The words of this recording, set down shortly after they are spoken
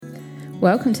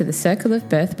Welcome to the Circle of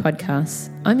Birth podcast.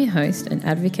 I'm your host and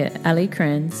advocate, Ali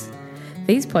Kranz.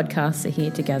 These podcasts are here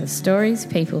to gather stories,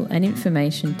 people and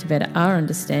information to better our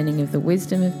understanding of the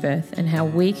wisdom of birth and how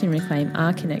we can reclaim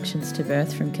our connections to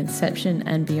birth from conception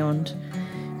and beyond.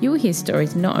 You will hear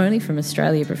stories not only from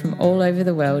Australia but from all over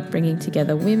the world, bringing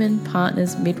together women,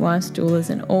 partners, midwives,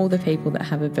 doulas and all the people that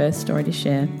have a birth story to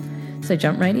share. So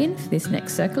jump right in for this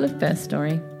next Circle of Birth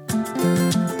story.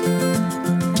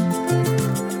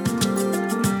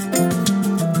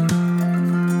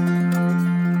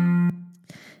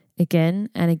 Again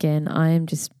and again, I am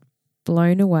just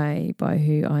blown away by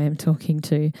who I am talking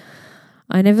to.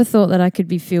 I never thought that I could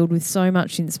be filled with so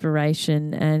much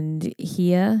inspiration, and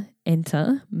here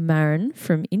enter Maryn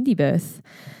from Indie Birth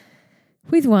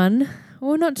with one,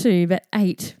 or not two, but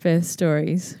 8 birth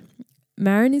stories.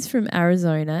 Maryn is from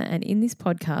Arizona, and in this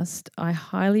podcast, I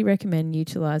highly recommend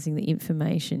utilising the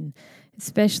information,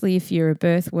 especially if you're a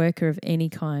birth worker of any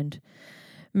kind.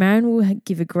 Maryn will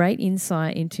give a great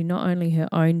insight into not only her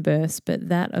own births, but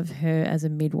that of her as a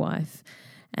midwife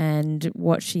and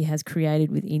what she has created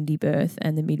with Indie Birth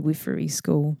and the Midwifery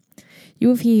School. You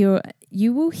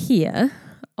will hear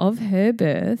of her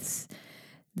births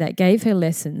that gave her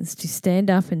lessons to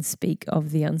stand up and speak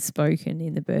of the unspoken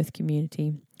in the birth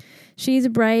community. She is a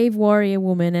brave warrior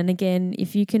woman, and again,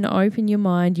 if you can open your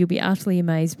mind, you'll be utterly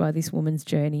amazed by this woman's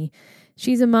journey.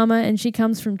 She's a mama and she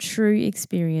comes from true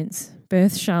experience,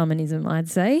 birth shamanism, I'd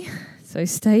say. So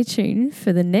stay tuned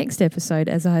for the next episode,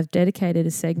 as I have dedicated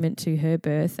a segment to her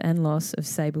birth and loss of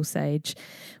Sable Sage,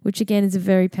 which again is a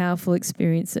very powerful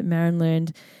experience that Maryn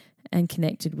learned and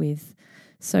connected with.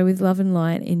 So with love and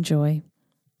light, enjoy.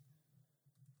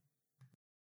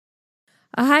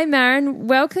 Hi, Maryn.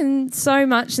 Welcome so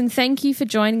much, and thank you for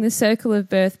joining the Circle of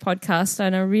Birth podcast.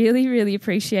 And I really, really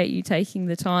appreciate you taking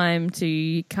the time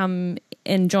to come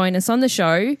and join us on the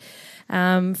show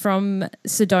from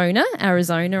Sedona,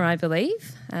 Arizona, I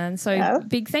believe. And so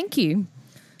Big thank you.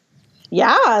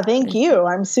 Yeah, thank you.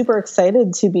 I'm super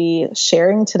excited to be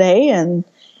sharing today and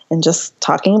just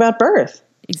talking about birth.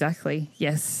 Exactly,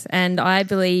 yes. And I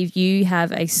believe you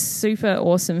have a super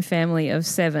awesome family of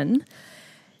 7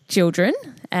 children,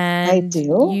 and I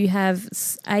do. You have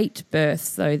 8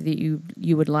 births, though, that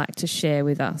you would like to share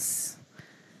with us.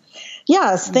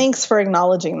 Yes, thanks for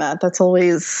acknowledging that. That's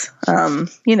always,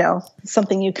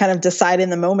 something you kind of decide in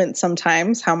the moment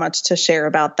sometimes how much to share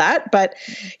about that. But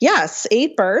yes,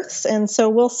 8 births, and so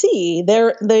we'll see.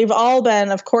 They've all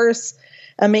been, of course,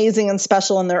 amazing and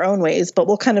special in their own ways, but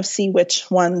we'll kind of see which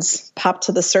ones pop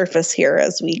to the surface here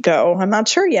as we go. I'm not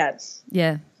sure yet.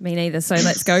 Yeah, me neither. So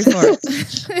let's go for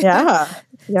it. Yeah.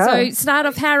 So start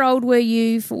off, how old were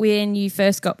you when you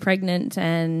first got pregnant,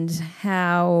 and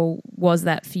how was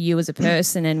that for you as a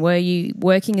person? And were you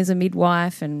working as a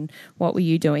midwife, and what were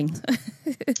you doing?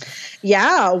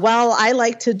 Yeah, well, I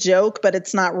like to joke, but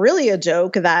it's not really a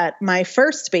joke, that my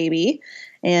first baby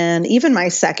and even my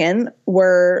second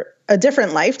were a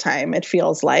different lifetime, it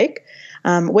feels like.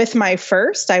 With my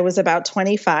first, I was about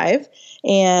 25,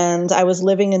 and I was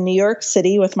living in New York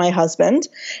City with my husband,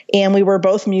 and we were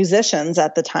both musicians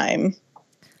at the time.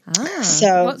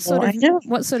 So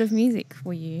what sort of music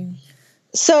were you?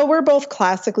 So we're both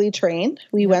classically trained.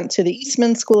 We went to the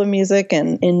Eastman School of Music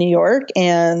in New York,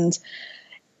 and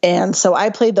so I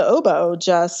played the oboe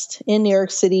just in New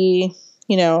York City,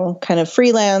 kind of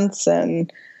freelance,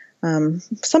 and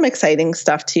some exciting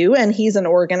stuff too. And he's an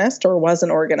organist, or was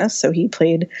an organist, so he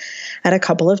played at a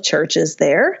couple of churches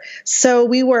there. So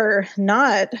we were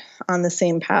not on the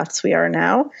same paths we are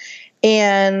now.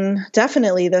 And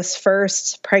definitely this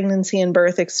first pregnancy and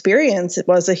birth experience, it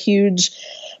was a huge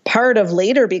part of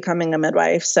later becoming a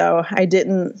midwife. So I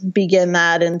didn't begin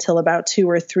that until about 2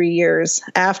 or 3 years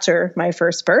after my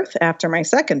first birth, after my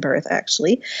second birth,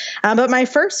 actually. But my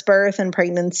first birth and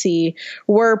pregnancy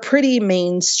were pretty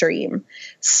mainstream.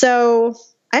 So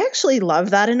I actually love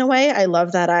that in a way. I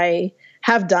love that I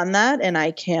have done that and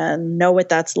I can know what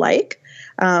that's like.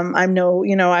 I'm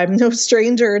no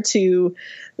stranger to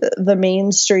the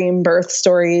mainstream birth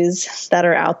stories that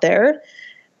are out there.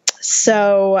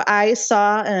 So I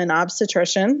saw an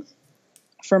obstetrician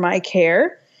for my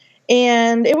care,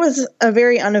 and it was a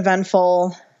very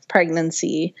uneventful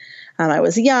pregnancy. I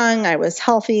was young, I was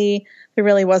healthy, there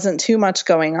really wasn't too much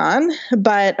going on.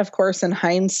 But of course, in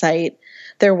hindsight,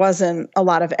 there wasn't a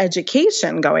lot of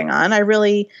education going on. I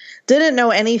really didn't know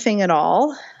anything at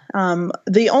all.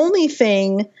 The only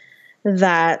thing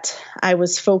that I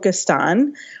was focused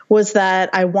on was that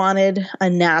I wanted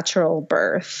a natural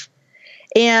birth.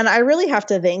 And I really have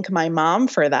to thank my mom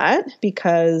for that,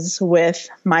 because with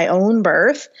my own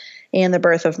birth and the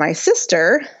birth of my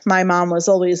sister, my mom was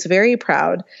always very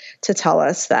proud to tell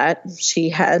us that she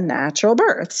had natural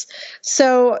births.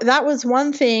 So that was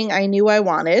one thing I knew I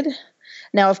wanted.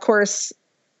 Now, of course,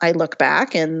 I look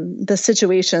back and the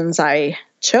situations I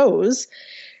chose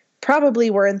probably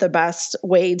weren't the best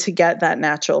way to get that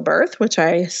natural birth, which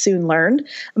I soon learned.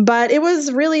 But it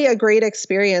was really a great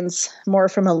experience, more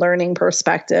from a learning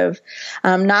perspective.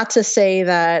 Not to say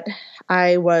that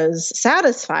I was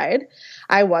satisfied.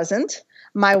 I wasn't.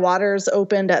 My waters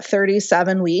opened at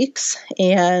 37 weeks,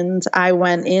 and I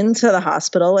went into the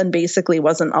hospital and basically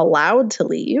wasn't allowed to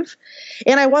leave.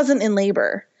 And I wasn't in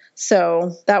labor.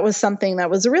 So that was something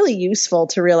that was really useful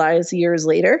to realize years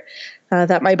later,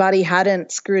 that my body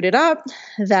hadn't screwed it up,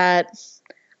 that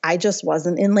I just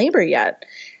wasn't in labor yet.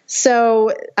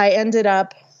 So I ended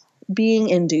up being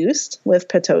induced with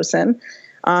Pitocin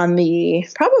on the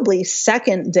probably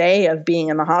second day of being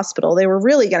in the hospital. They were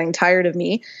really getting tired of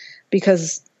me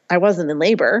because I wasn't in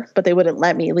labor, but they wouldn't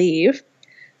let me leave.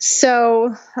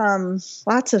 So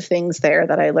lots of things there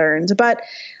that I learned. But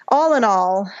all in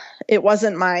all, it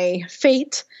wasn't my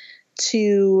fate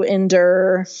to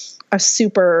endure a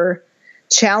super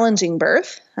challenging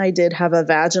birth. I did have a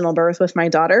vaginal birth with my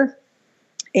daughter,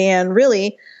 and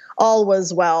really all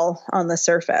was well on the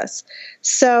surface.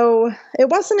 So it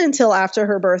wasn't until after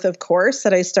her birth, of course,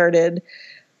 that I started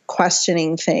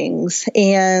questioning things.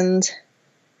 And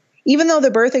even though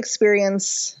the birth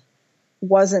experience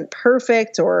wasn't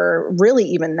perfect or really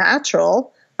even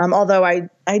natural, although I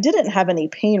didn't have any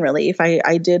pain relief,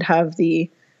 I did have the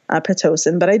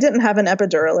Pitocin, but I didn't have an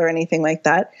epidural or anything like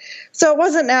that. So it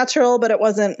wasn't natural, but it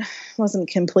wasn't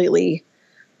completely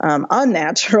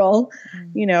unnatural.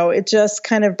 You know, it just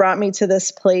kind of brought me to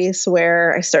this place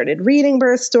where I started reading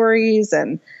birth stories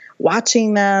and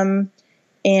watching them.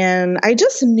 And I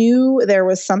just knew there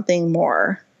was something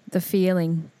more. The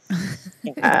feeling.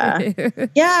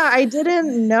 Yeah, I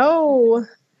didn't know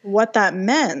what that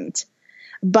meant,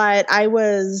 but I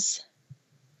was,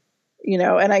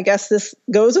 and I guess this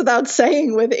goes without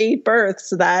saying with 8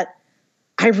 births, that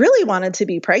I really wanted to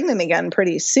be pregnant again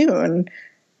pretty soon.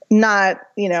 Not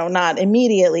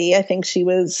immediately. I think she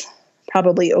was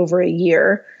probably over a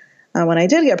year when I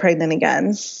did get pregnant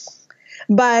again.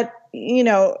 But,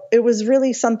 it was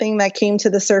really something that came to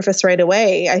the surface right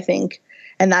away, I think.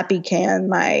 And that began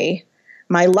my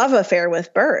love affair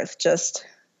with birth, just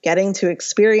getting to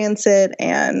experience it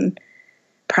and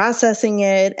processing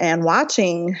it and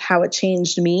watching how it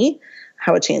changed me,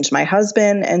 how it changed my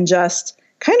husband, and just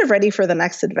kind of ready for the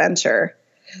next adventure.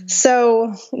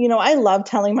 So, I love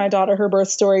telling my daughter her birth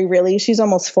story, really. She's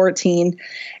almost 14,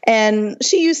 and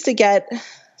she used to get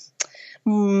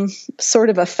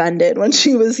sort of offended when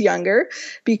she was younger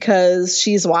because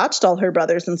she's watched all her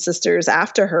brothers and sisters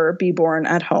after her be born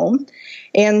at home.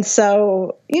 And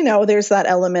so, there's that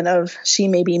element of she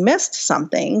maybe missed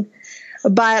something.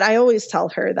 But I always tell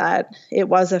her that it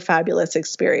was a fabulous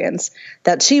experience,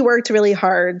 that she worked really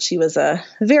hard. She was a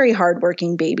very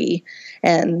hardworking baby,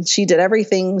 and she did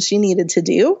everything she needed to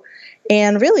do.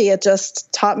 And really, it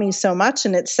just taught me so much,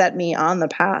 and it set me on the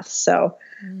path. So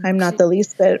I'm not the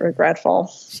least bit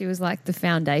regretful. She was like the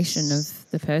foundation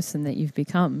of the person that you've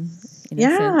become. In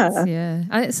a sense.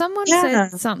 Yeah. Someone said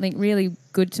something really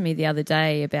good to me the other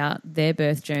day about their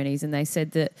birth journeys, and they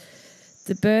said that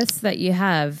the births that you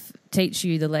have teach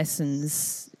you the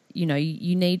lessons. You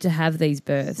need to have these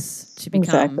births to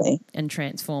become and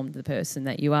transform the person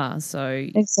that you are. So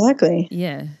exactly.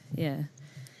 Yeah.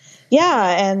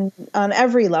 And on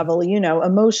every level,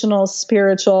 emotional,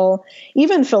 spiritual,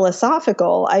 even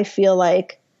philosophical, I feel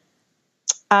like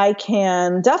I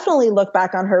can definitely look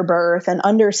back on her birth and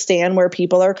understand where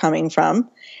people are coming from.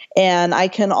 And I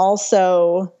can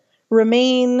also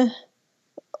remain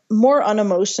more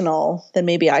unemotional than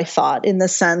maybe I thought, in the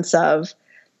sense of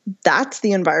that's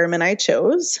the environment I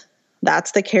chose.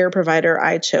 That's the care provider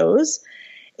I chose.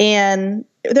 And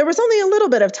there was only a little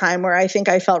bit of time where I think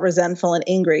I felt resentful and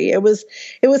angry. It was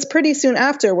pretty soon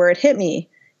after where it hit me,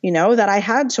 that I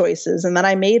had choices and that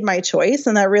I made my choice,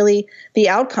 and that really the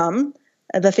outcome,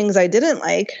 the things I didn't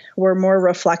like, were more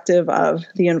reflective of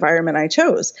the environment I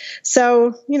chose.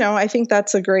 So, I think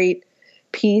that's a great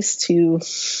piece to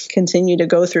continue to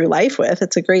go through life with.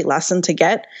 It's a great lesson to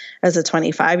get as a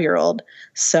 25-year-old.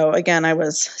 So again, I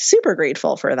was super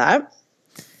grateful for that.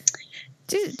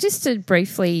 Just to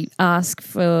briefly ask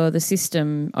for the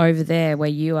system over there where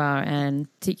you are, and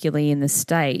particularly in the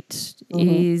state,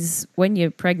 is when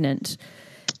you're pregnant,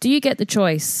 do you get the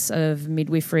choice of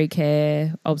midwifery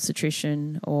care,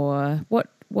 obstetrician, or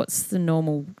what's the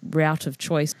normal route of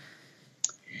choice?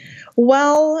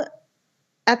 Well,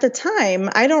 at the time,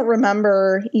 I don't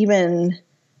remember even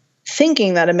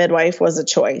thinking that a midwife was a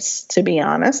choice, to be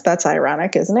honest. That's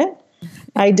ironic, isn't it?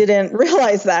 I didn't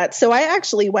realize that. So I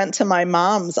actually went to my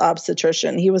mom's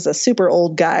obstetrician. He was a super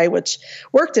old guy, which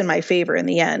worked in my favor in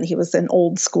the end. He was an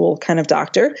old school kind of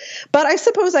doctor. But I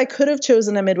suppose I could have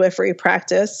chosen a midwifery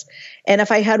practice. And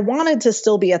if I had wanted to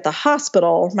still be at the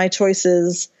hospital, my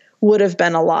choices would have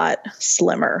been a lot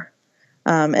slimmer.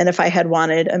 And if I had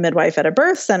wanted a midwife at a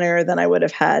birth center, then I would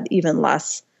have had even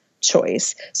less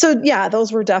choice. So yeah,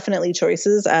 those were definitely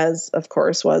choices, as of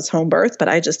course was home birth, but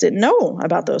I just didn't know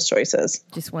about those choices.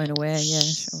 Just weren't aware. Yeah,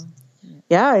 sure.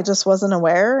 Yeah, I just wasn't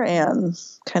aware and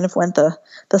kind of went the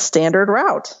standard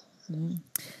route.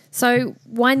 So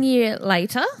 1 year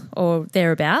later or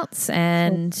thereabouts,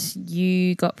 and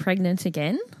you got pregnant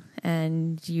again,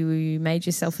 and you made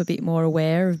yourself a bit more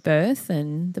aware of birth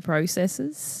and the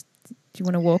processes. Do you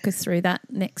want to walk us through that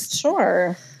next?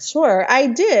 Sure. I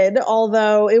did,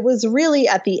 although it was really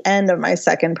at the end of my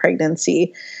second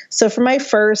pregnancy. So for my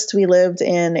first, we lived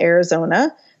in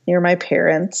Arizona near my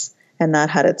parents, and that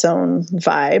had its own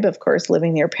vibe, of course,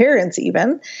 living near parents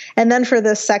even. And then for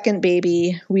the second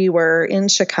baby, we were in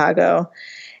Chicago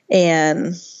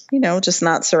and, just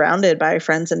not surrounded by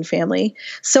friends and family.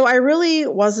 So I really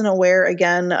wasn't aware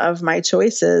again of my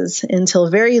choices until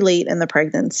very late in the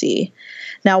pregnancy.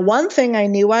 Now, one thing I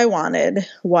knew I wanted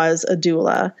was a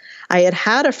doula. I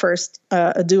had a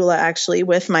doula actually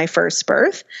with my first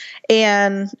birth,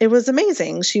 and it was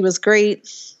amazing. She was great.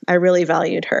 I really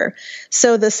valued her.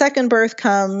 So the second birth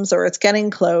comes, or it's getting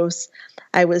close.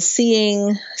 I was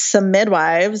seeing some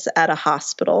midwives at a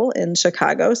hospital in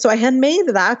Chicago. So I had made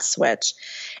that switch,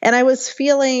 and I was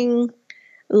feeling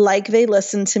like they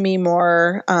listened to me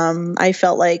more. I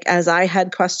felt like as I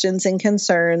had questions and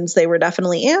concerns, they were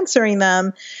definitely answering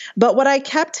them. But what I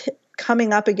kept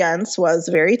coming up against was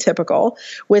very typical,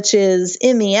 which is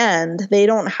in the end, they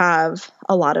don't have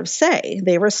a lot of say.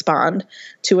 They respond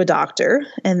to a doctor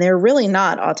and they're really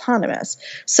not autonomous.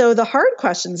 So the hard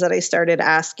questions that I started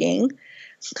asking,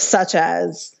 such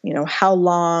as, how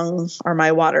long are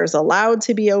my waters allowed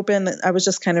to be open? I was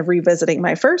just kind of revisiting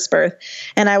my first birth,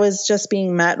 and I was just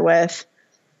being met with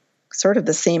sort of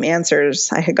the same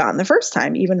answers I had gotten the first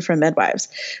time, even from midwives.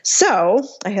 So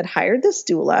I had hired this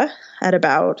doula at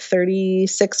about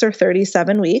 36 or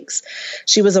 37 weeks.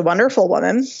 She was a wonderful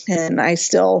woman, and I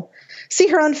still see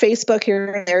her on Facebook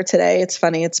here and there today. It's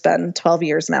funny, it's been 12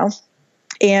 years now.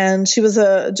 And she was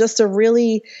just a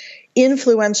really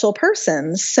influential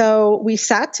person. So we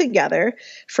sat together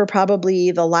for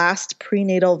probably the last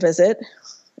prenatal visit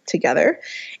together,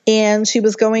 and she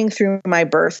was going through my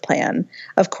birth plan.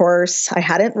 Of course, I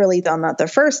hadn't really done that the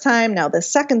first time. Now the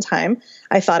second time,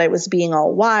 I thought I was being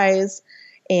all wise,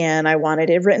 and I wanted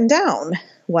it written down,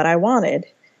 what I wanted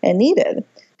and needed.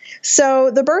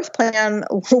 So the birth plan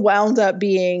wound up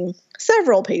being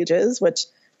several pages, which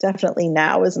definitely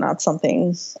now is not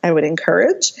something I would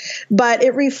encourage, but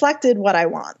it reflected what I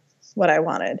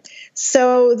wanted.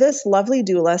 So this lovely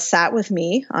doula sat with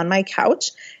me on my couch,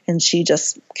 and she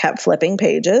just kept flipping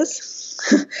pages,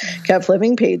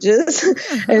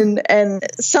 and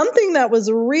something that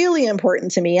was really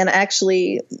important to me, and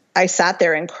actually I sat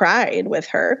there and cried with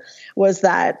her, was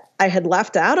that I had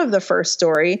left out of the first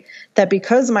story that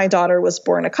because my daughter was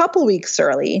born a couple weeks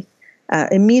early,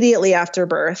 immediately after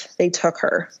birth, they took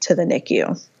her to the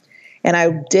NICU. And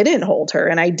I didn't hold her,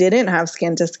 and I didn't have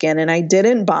skin to skin, and I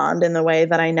didn't bond in the way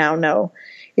that I now know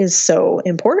is so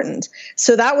important.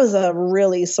 So that was a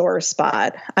really sore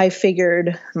spot. I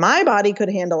figured my body could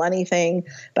handle anything,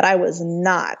 but I was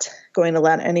not going to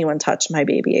let anyone touch my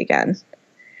baby again.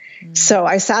 So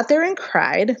I sat there and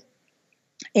cried,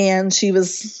 and she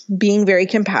was being very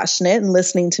compassionate and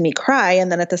listening to me cry.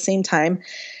 And then at the same time,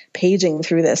 paging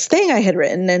through this thing I had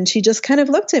written, and she just kind of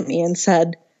looked at me and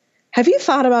said, "Have you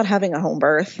thought about having a home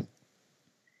birth?"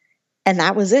 And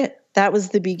that was it. That was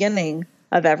the beginning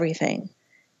of everything.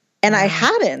 And I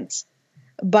hadn't,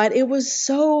 but it was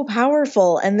so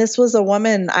powerful. And this was a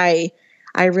woman I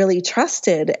really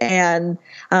trusted. And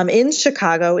in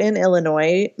Chicago, in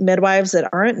Illinois, midwives that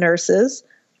aren't nurses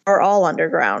are all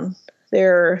underground.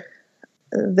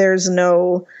 There's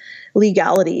no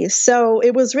legality. So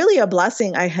it was really a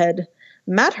blessing I had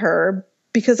met her,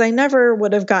 because I never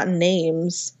would have gotten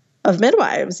names of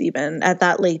midwives even at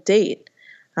that late date.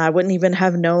 I wouldn't even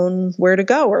have known where to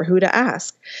go or who to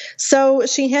ask. So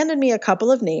she handed me a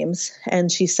couple of names, and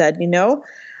she said,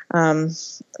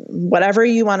 whatever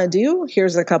you want to do,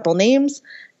 here's a couple names.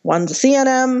 One's a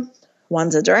CNM,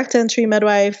 one's a direct entry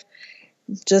midwife.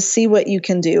 Just see what you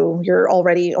can do. You're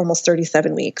already almost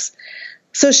 37 weeks.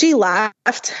 So she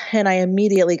left, and I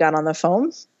immediately got on the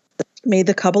phone, made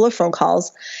the couple of phone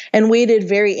calls, and waited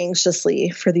very anxiously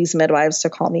for these midwives to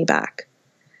call me back.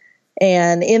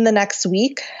 And in the next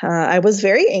week, I was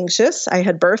very anxious. I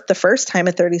had birthed the first time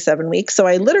at 37 weeks, so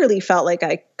I literally felt like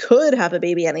I could have a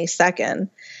baby any second,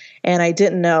 and I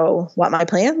didn't know what my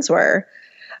plans were.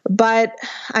 But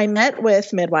I met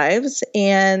with midwives,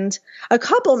 and a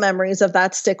couple memories of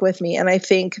that stick with me, and I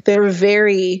think they're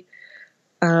very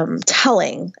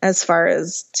telling as far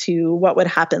as to what would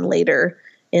happen later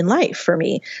in life for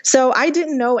me. So I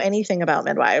didn't know anything about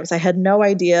midwives. I had no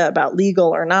idea about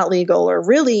legal or not legal or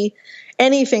really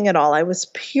anything at all. I was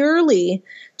purely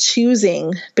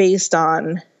choosing based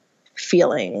on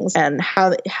feelings and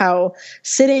how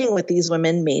sitting with these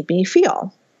women made me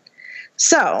feel.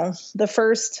 So the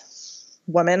first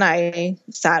woman I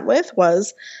sat with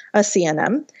was a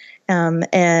CNM.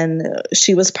 And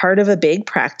she was part of a big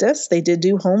practice. They did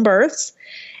do home births.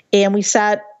 And we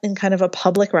sat in kind of a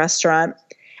public restaurant,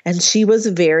 and she was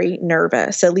very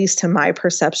nervous, at least to my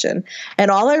perception. And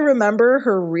all I remember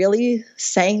her really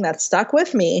saying that stuck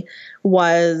with me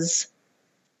was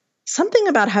something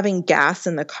about having gas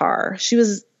in the car.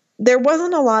 There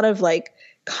wasn't a lot of like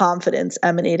confidence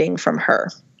emanating from her.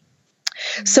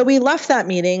 So we left that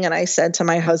meeting, and I said to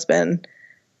my husband,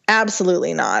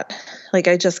 absolutely not. Like,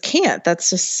 I just can't. That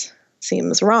just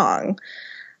seems wrong.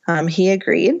 He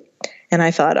agreed. And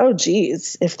I thought, oh,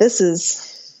 geez, if this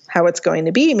is how it's going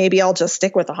to be, maybe I'll just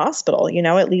stick with the hospital.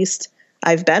 At least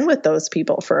I've been with those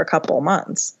people for a couple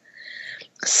months.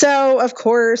 So, of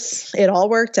course, it all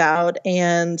worked out.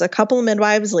 And a couple of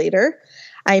midwives later,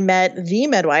 I met the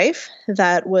midwife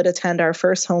that would attend our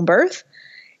first home birth.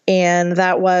 And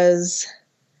that was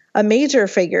a major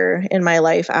figure in my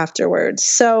life afterwards.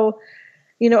 So,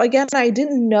 again, I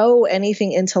didn't know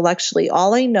anything intellectually.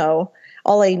 All I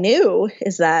knew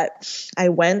is that I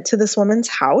went to this woman's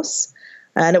house,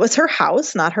 and it was her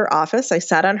house, not her office. I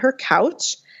sat on her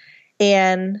couch,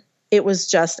 and it was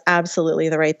just absolutely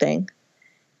the right thing.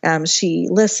 She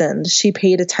listened, she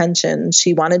paid attention,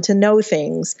 she wanted to know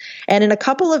things. And in a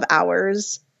couple of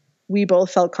hours, we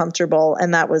both felt comfortable,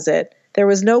 and that was it. There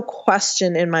was no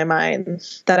question in my mind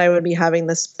that I would be having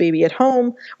this baby at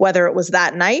home, whether it was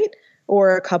that night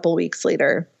or a couple weeks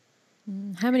later.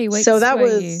 How many weeks were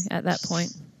you at that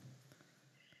point?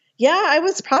 Yeah, I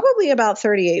was probably about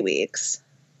 38 weeks.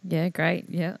 Yeah, great.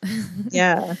 Yeah.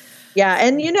 Yeah.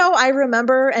 And, I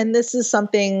remember, and this is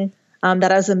something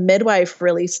that as a midwife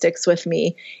really sticks with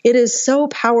me. It is so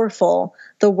powerful,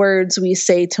 the words we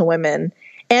say to women.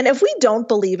 And if we don't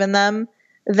believe in them,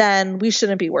 then we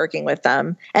shouldn't be working with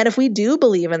them. And if we do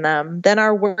believe in them, then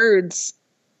our words,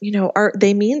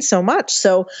 they mean so much.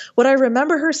 So what I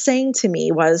remember her saying to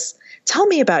me was, tell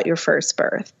me about your first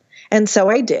birth. And so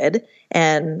I did.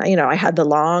 And, I had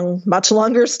the much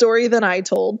longer story than I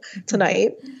told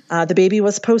tonight. The baby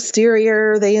was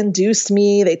posterior. They induced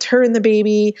me. They turned the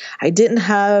baby. I didn't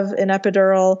have an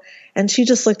epidural. And she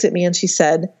just looked at me and she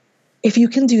said, if you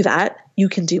can do that, you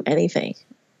can do anything.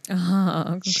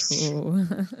 Oh, cool.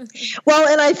 Well,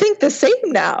 and I think the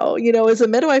same now, as a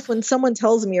midwife, when someone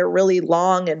tells me a really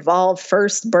long, involved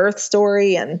first birth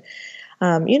story and,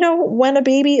 when a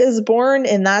baby is born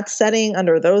in that setting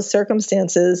under those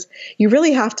circumstances, you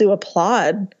really have to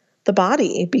applaud the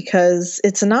body because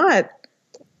it's not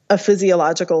a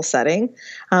physiological setting,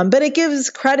 but it gives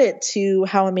credit to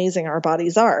how amazing our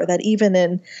bodies are, that even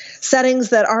in settings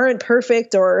that aren't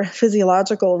perfect or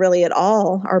physiological really at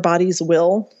all, our bodies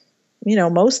will,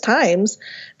 most times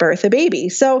birth a baby.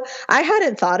 So I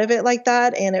hadn't thought of it like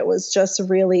that. And it was just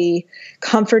really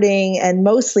comforting. And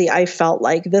mostly I felt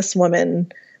like this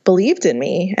woman believed in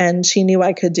me and she knew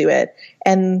I could do it.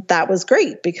 And that was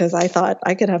great because I thought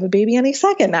I could have a baby any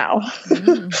second now.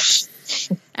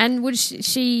 And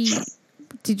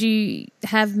did you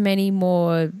have many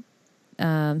more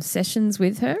sessions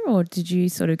with her, or did you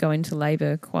sort of go into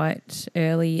labor quite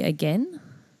early again?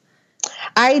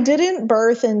 I didn't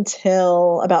birth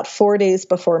until about 4 days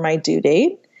before my due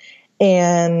date.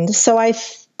 And so I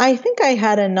think I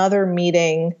had another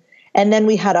meeting, and then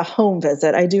we had a home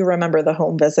visit. I do remember the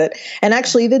home visit. And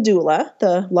actually the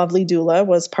lovely doula,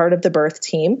 was part of the birth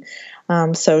team.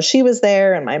 So she was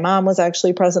there, and my mom was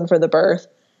actually present for the birth.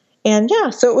 And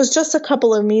so it was just a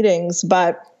couple of meetings,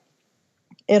 but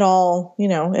it all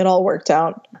worked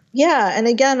out. Yeah. And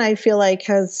again, I feel like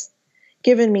has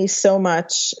given me so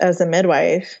much as a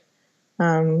midwife.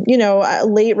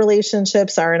 Late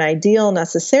relationships aren't ideal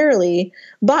necessarily,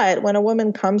 but when a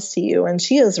woman comes to you and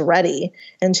she is ready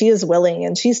and she is willing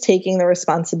and she's taking the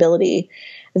responsibility,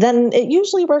 then it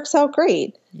usually works out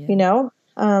great,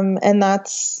 and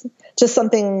that's just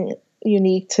something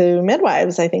unique to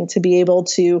midwives, I think, to be able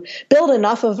to build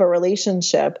enough of a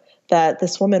relationship that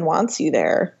this woman wants you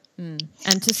there.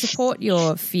 And to support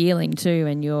your feeling too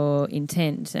and your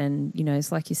intent. And, you know,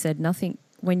 it's like you said, nothing,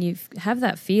 when you have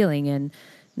that feeling and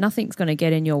nothing's going to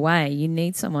get in your way, you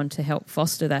need someone to help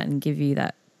foster that and give you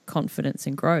that confidence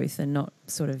and growth and not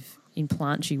sort of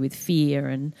implant you with fear.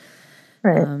 And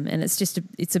Right. And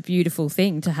it's a beautiful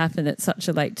thing to happen at such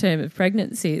a late term of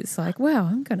pregnancy. It's like, wow,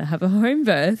 I'm going to have a home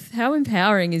birth. How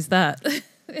empowering is that?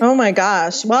 Oh my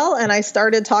gosh. Well, and I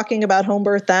started talking about home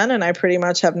birth then, and I pretty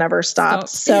much have never stopped.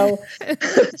 So,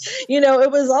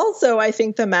 it was also, I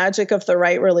think, the magic of the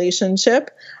right relationship.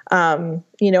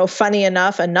 Funny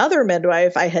enough, another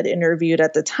midwife I had interviewed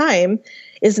at the time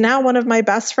is now one of my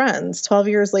best friends 12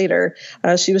 years later.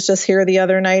 She was just here the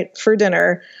other night for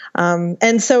dinner.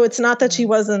 And so it's not that she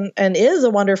wasn't and is a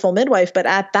wonderful midwife, but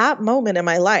at that moment in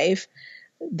my life,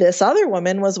 this other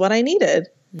woman was what I needed.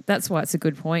 That's why it's a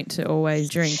good point to always,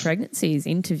 during pregnancies,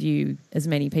 interview as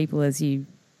many people as you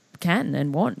can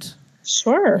and want.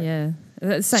 Sure. Yeah.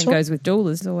 The same goes with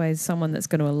doulas. There's always someone that's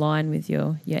going to align with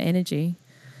your energy.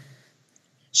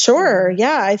 Sure.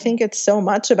 Yeah. I think it's so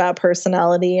much about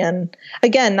personality. And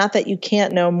again, not that you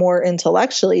can't know more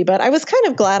intellectually, but I was kind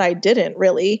of glad I didn't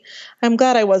really. I'm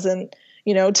glad I wasn't,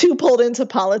 too pulled into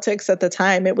politics at the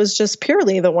time. It was just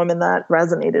purely the woman that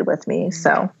resonated with me.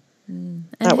 So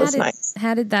that was nice.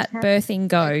 How did that birthing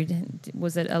go?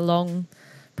 Was it a long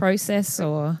process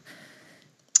or?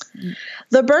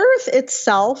 The birth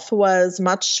itself was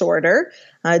much shorter.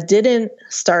 Didn't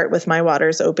start with my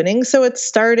waters opening. So it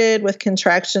started with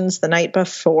contractions the night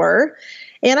before.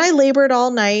 And I labored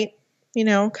all night,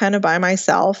 kind of by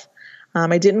myself. I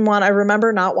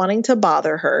remember not wanting to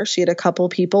bother her. She had a couple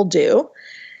people do.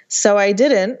 So I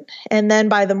didn't. And then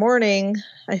by the morning,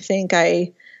 I think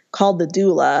I called the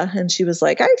doula and she was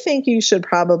like, I think you should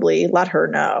probably let her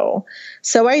know.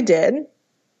 So I did.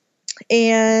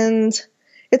 And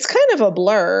it's kind of a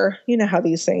blur. You know how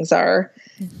these things are.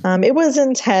 It was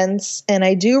intense. And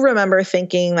I do remember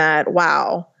thinking that,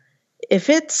 wow, if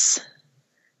it's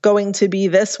going to be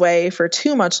this way for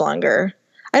too much longer,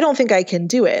 I don't think I can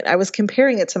do it. I was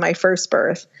comparing it to my first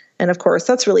birth. And of course,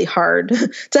 that's really hard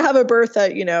to have a birth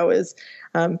that, is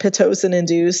Pitocin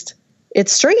induced.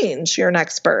 It's strange, your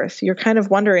next birth. You're kind of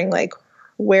wondering like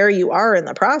where you are in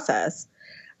the process.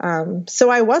 So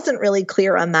I wasn't really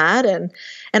clear on that.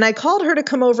 And I called her to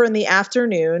come over in the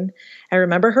afternoon. I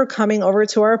remember her coming over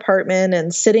to our apartment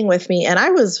and sitting with me. And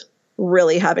I was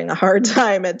really having a hard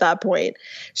time at that point.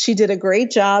 She did a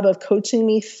great job of coaching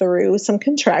me through some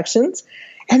contractions.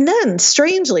 And then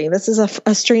strangely, this is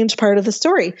a strange part of the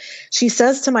story. She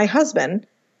says to my husband,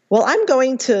 well, I'm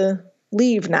going to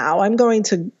leave now. I'm going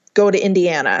to go to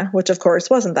Indiana, which of course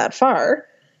wasn't that far,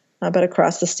 but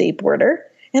across the state border.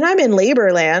 And I'm in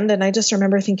labor land. And I just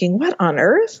remember thinking, what on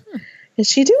earth is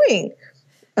she doing?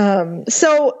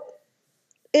 So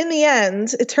in the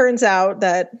end, it turns out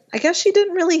that I guess she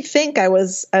didn't really think I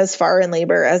was as far in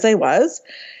labor as I was.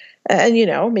 And,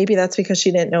 maybe that's because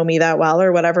she didn't know me that well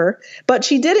or whatever. But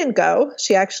she didn't go.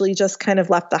 She actually just kind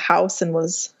of left the house and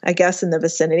was, I guess, in the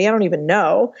vicinity. I don't even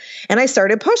know. And I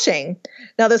started pushing.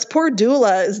 Now, this poor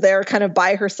doula is there kind of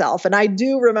by herself. And I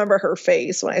do remember her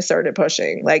face when I started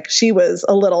pushing. Like she was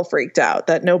a little freaked out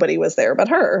that nobody was there but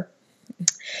her.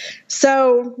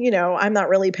 So, I'm not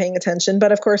really paying attention.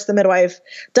 But of course, the midwife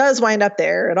does wind up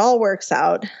there. It all works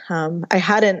out. I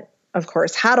hadn't, of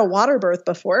course, had a water birth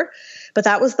before, but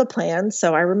that was the plan.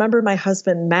 So I remember my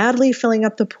husband madly filling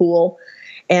up the pool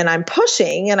and I'm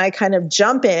pushing and I kind of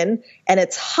jump in and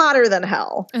it's hotter than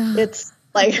hell. It's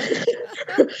like,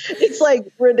 it's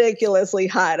like ridiculously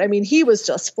hot. I mean, he was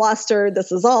just flustered.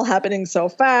 This is all happening so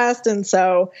fast. And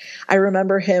so I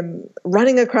remember him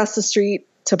running across the street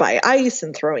to buy ice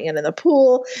and throwing it in the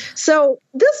pool. So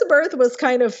this birth was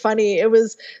kind of funny. It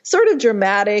was sort of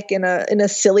dramatic in a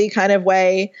silly kind of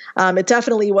way. It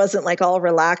definitely wasn't like all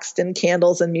relaxed and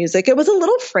candles and music. It was a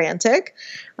little frantic.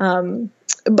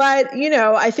 But,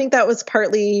 I think that was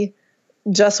partly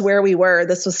just where we were.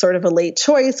 This was sort of a late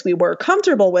choice. We were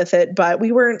comfortable with it, but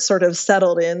we weren't sort of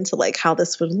settled into like how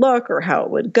this would look or how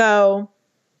it would go.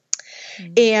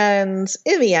 And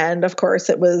in the end, of course,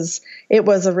 it was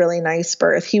a really nice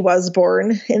birth. He was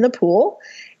born in the pool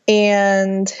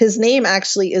and his name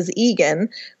actually is Egan,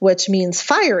 which means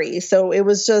fiery. So it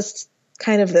was just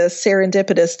kind of this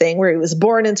serendipitous thing where he was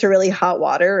born into really hot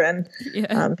water and,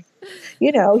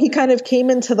 he kind of came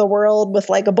into the world with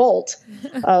like a bolt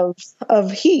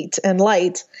of heat and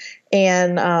light.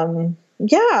 And,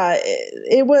 yeah,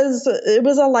 it was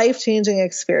a life-changing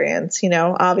experience.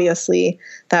 Obviously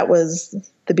that was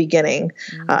the beginning,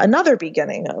 another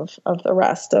beginning of the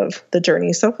rest of the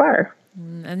journey so far.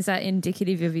 And is that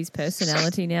indicative of his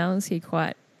personality now? Is he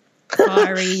quite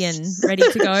fiery and ready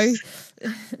to go?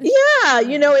 Yeah,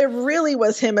 it really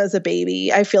was him as a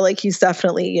baby. I feel like he's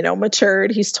definitely,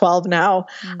 matured. He's 12 now.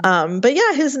 But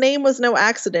yeah, his name was no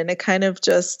accident. It kind of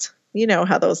just,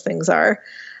 how those things are.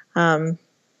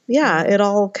 Yeah, it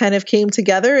all kind of came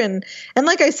together and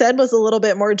like I said, was a little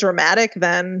bit more dramatic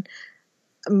than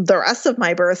the rest of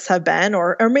my births have been,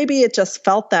 or maybe it just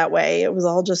felt that way. It was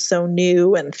all just so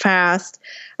new and fast,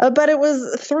 but it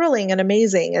was thrilling and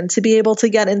amazing. And to be able to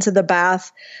get into the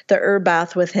herb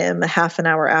bath with him a half an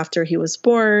hour after he was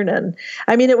born. And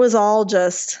I mean, it was all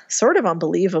just sort of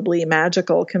unbelievably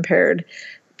magical compared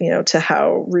to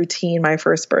how routine my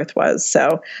first birth was.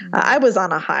 So I was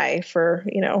on a high for,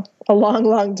 a long,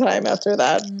 long time after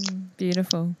that.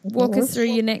 Beautiful. Walk us through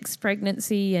your next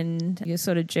pregnancy and your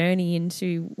sort of journey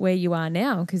into where you are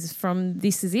now, because from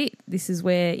this is it. This is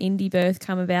where indie birth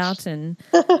come about, and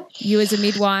you as a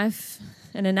midwife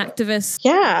and an activist.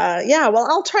 Yeah. Well,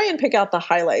 I'll try and pick out the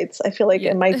highlights. I feel like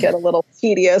it might get a little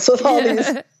tedious with all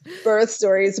these birth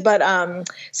stories. But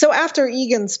so after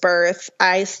Egan's birth,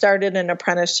 I started an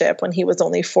apprenticeship when he was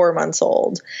only 4 months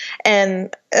old.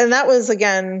 And that was,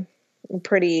 again, a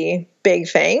pretty big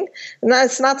thing. And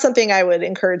that's not something I would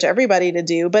encourage everybody to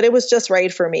do, but it was just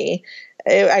right for me.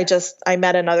 I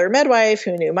met another midwife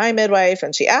who knew my midwife,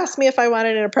 and she asked me if I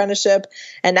wanted an apprenticeship.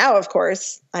 And now, of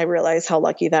course, I realize how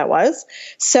lucky that was.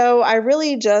 So I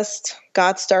really just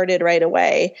got started right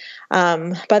away.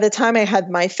 By the time I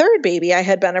had my third baby, I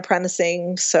had been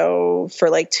apprenticing for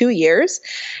like 2 years,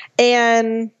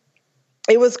 and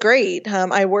it was great.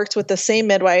 I worked with the same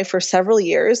midwife for several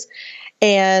years,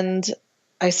 and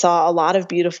I saw a lot of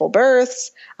beautiful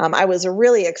births. I was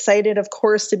really excited, of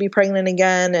course, to be pregnant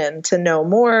again and to know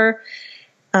more.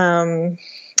 And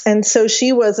so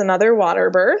she was another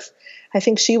water birth. I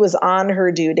think she was on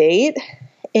her due date.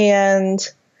 And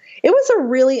it was a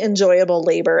really enjoyable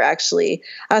labor, actually.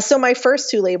 So my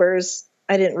first 2 labors,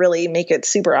 I didn't really make it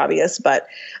super obvious, but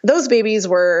those babies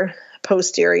were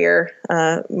posterior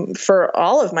for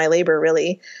all of my labor,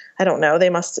 really. I don't know. They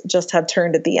must just have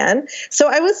turned at the end. So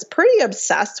I was pretty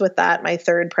obsessed with that, my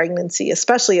third pregnancy,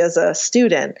 especially as a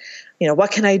student.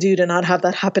 What can I do to not have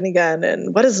that happen again?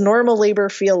 And what does normal labor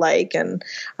feel like? And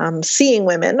seeing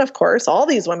women, of course, all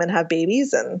these women have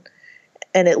babies, and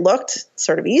it looked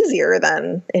sort of easier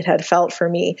than it had felt for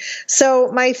me.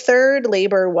 So my third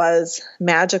labor was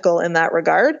magical in that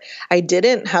regard. I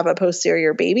didn't have a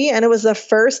posterior baby, and it was the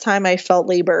first time I felt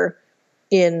labor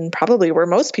in probably where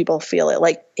most people feel it,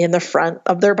 like in the front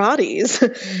of their bodies,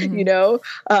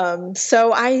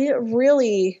 So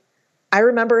I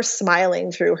remember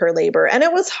smiling through her labor, and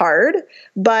it was hard,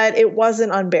 but it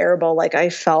wasn't unbearable. Like I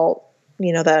felt,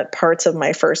 that parts of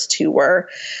my first 2 were.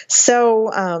 So,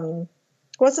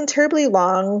 it wasn't terribly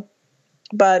long,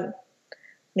 but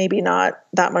maybe not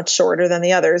that much shorter than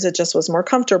the others. It just was more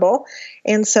comfortable.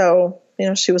 And so,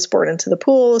 she was born into the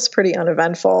pool. It was pretty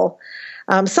uneventful.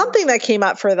 Something that came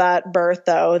up for that birth,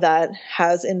 though, that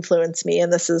has influenced me,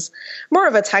 and this is more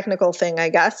of a technical thing, I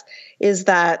guess, is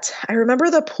that I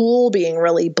remember the pool being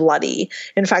really bloody.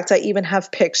 In fact, I even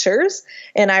have pictures.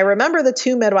 And I remember the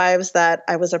 2 midwives that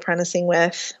I was apprenticing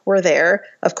with were there,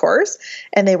 of course,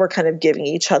 and they were kind of giving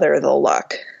each other the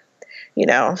look.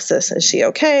 So is she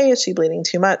okay? Is she bleeding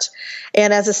too much?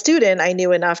 And as a student, I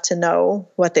knew enough to know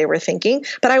what they were thinking,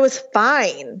 but I was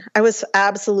fine. I was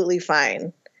absolutely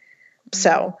fine.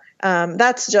 So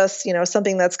that's just,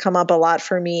 something that's come up a lot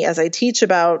for me as I teach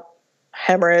about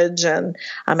hemorrhage, and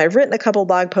I've written a couple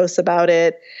blog posts about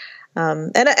it.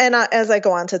 And as I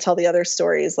go on to tell the other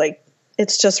stories, like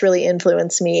it's just really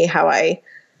influenced me how I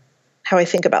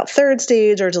think about third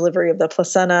stage or delivery of the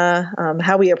placenta,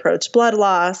 how we approach blood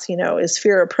loss, is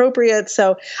fear appropriate?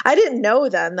 So I didn't know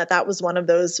then that was one of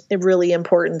those really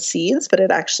important seeds, but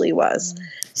it actually was.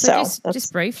 So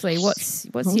just briefly, what's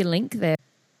your link there?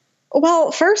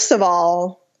 Well, first of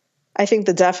all, I think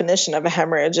the definition of a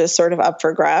hemorrhage is sort of up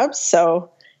for grabs.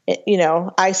 So,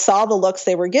 I saw the looks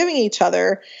they were giving each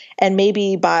other, and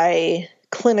maybe by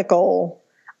clinical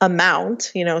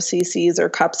amount, cc's or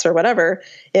cups or whatever,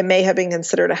 it may have been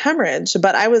considered a hemorrhage,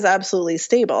 but I was absolutely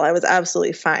stable. I was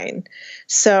absolutely fine.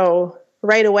 So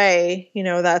right away,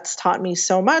 that's taught me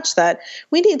so much that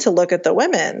we need to look at the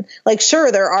women. Like,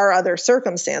 sure, there are other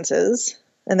circumstances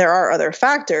and there are other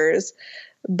factors,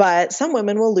 but some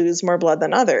women will lose more blood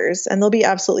than others, and they'll be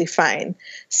absolutely fine.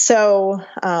 So,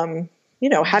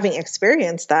 having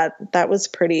experienced that was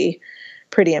pretty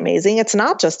pretty amazing. It's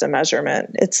not just a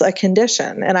measurement, it's a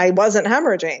condition. And I wasn't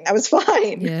hemorrhaging. I was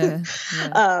fine. Yeah.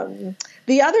 Yeah.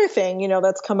 The other thing,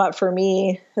 that's come up for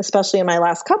me, especially in my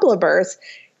last couple of births,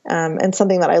 and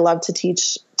something that I love to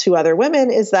teach to other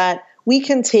women, is that we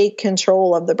can take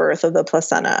control of the birth of the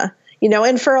placenta.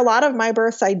 And for a lot of my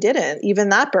births, I didn't. Even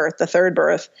that birth, the third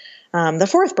birth, the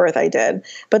fourth birth I did.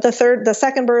 But the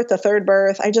second birth, the third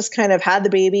birth, I just kind of had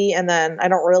the baby, and then I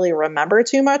don't really remember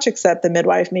too much except the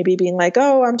midwife maybe being like,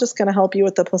 oh, I'm just going to help you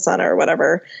with the placenta or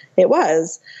whatever it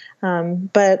was.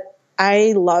 But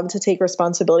I love to take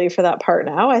responsibility for that part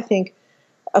now. I think,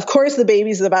 of course, the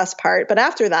baby's the best part. But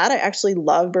after that, I actually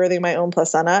love birthing my own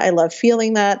placenta. I love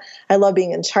feeling that. I love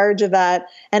being in charge of that.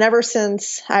 And ever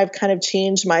since I've kind of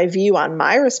changed my view on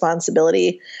my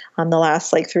responsibility on the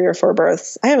last 3 or 4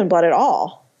 births, I haven't bled at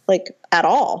all. At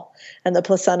all. And the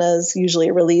placenta is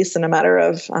usually released in a matter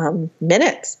of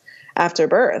minutes after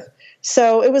birth.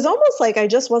 So it was almost like I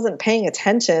just wasn't paying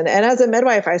attention. And as a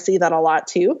midwife, I see that a lot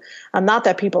too. Not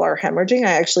that people are hemorrhaging.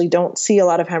 I actually don't see a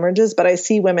lot of hemorrhages, but I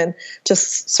see women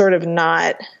just sort of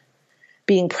not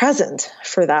being present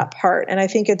for that part. And I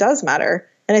think it does matter.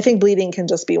 And I think bleeding can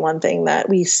just be one thing that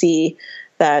we see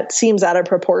that seems out of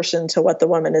proportion to what the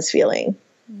woman is feeling.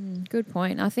 Good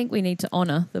point. I think we need to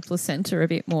honour the placenta a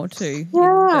bit more too.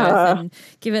 Yeah. And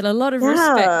give it a lot of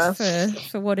respect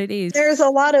for what it is. There's a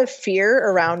lot of fear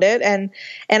around it. And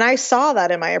I saw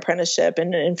that in my apprenticeship.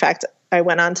 And in fact, I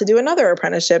went on to do another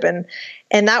apprenticeship,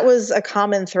 and that was a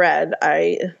common thread.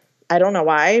 I don't know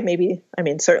why.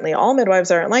 Certainly all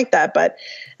midwives aren't like that, but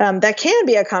that can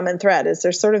be a common thread. Is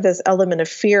there's sort of this element of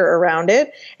fear around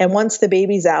it. And once the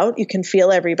baby's out, you can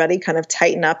feel everybody kind of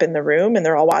tighten up in the room, and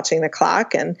they're all watching the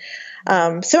clock. And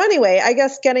so anyway, I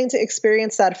guess getting to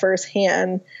experience that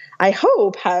firsthand, I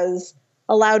hope, has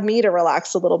allowed me to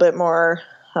relax a little bit more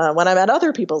when I'm at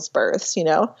other people's births,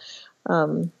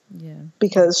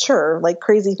 because sure,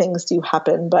 crazy things do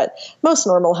happen, but most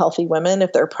normal, healthy women,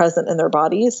 if they're present in their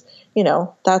bodies,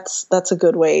 that's a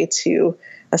good way to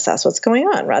assess what's going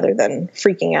on rather than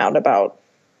freaking out about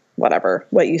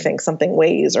what you think something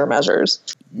weighs or measures.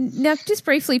 Now, just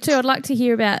briefly too, I'd like to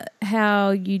hear about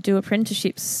how you do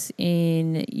apprenticeships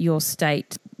in your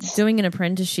state. Doing an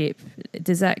apprenticeship,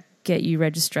 does that get you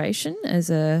registration as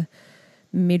a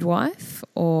midwife,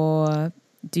 or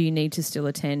do you need to still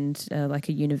attend a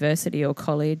university or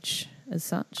college as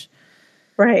such?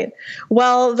 Right.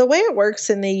 Well, the way it works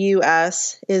in the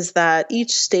U.S. is that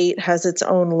each state has its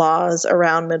own laws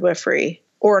around midwifery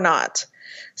or not.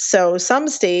 So some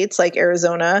states, like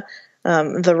Arizona,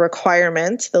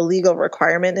 the legal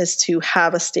requirement is to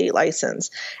have a state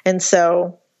license. And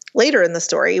so later in the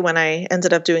story, when I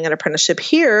ended up doing an apprenticeship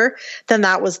here, then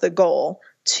that was the goal,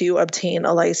 to obtain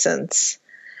a license.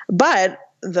 But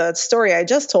the story I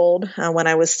just told, when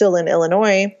I was still in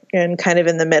Illinois and kind of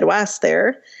in the Midwest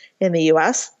there in the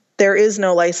U.S., there is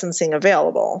no licensing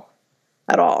available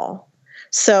at all.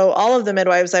 So all of the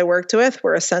midwives I worked with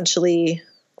were essentially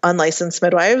unlicensed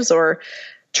midwives or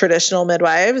traditional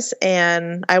midwives,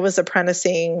 and I was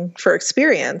apprenticing for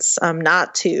experience,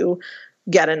 not to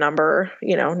get a number,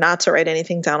 not to write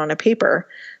anything down on a paper,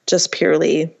 just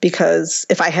purely because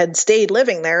if I had stayed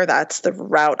living there, that's the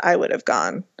route I would have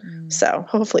gone. So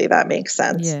hopefully that makes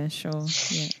sense. Yeah, sure.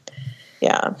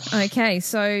 Yeah. Okay,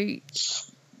 so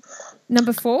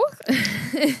number 4.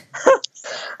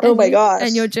 Oh my gosh.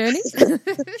 And your journey?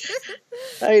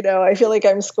 I know. I feel like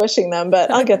I'm squishing them,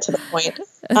 but I'll get to the point.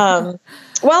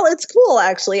 Well, it's cool,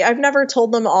 actually. I've never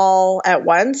told them all at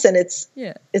once, and it's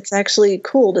actually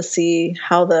cool to see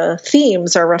how the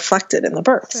themes are reflected in the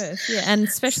births. Yeah, and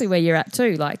especially where you're at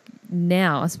too. Like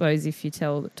now, I suppose if you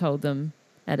told them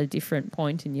at a different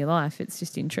point in your life, it's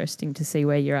just interesting to see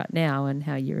where you're at now and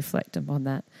how you reflect upon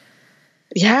that.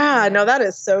 Yeah, no, that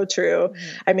is so true.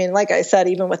 I mean, like I said,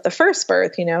 even with the first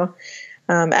birth,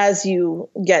 as you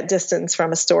get distance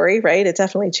from a story, right, it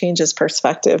definitely changes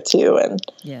perspective too, and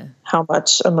how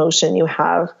much emotion you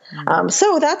have.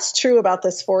 So that's true about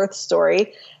this fourth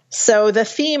story. So the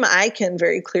theme I can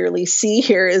very clearly see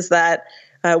here is that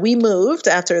we moved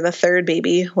after the third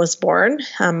baby was born.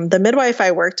 The midwife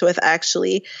I worked with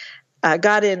actually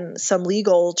got in some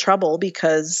legal trouble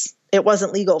because it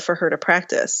wasn't legal for her to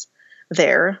practice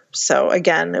there. So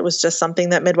again, it was just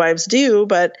something that midwives do,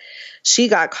 but she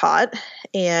got caught,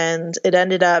 and it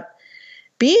ended up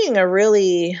being a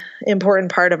really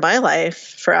important part of my life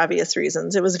for obvious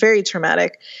reasons. It was very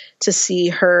traumatic to see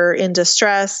her in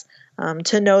distress,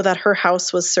 to know that her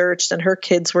house was searched and her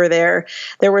kids were there.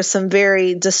 There were some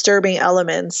very disturbing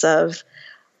elements of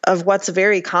of what's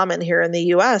very common here in the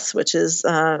US, which is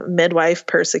midwife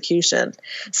persecution.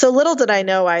 So little did I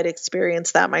know I'd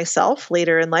experienced that myself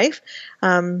later in life.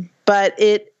 But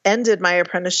it ended my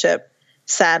apprenticeship,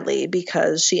 sadly,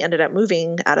 because she ended up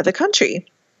moving out of the country.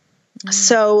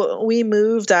 So we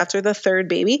moved after the third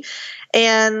baby.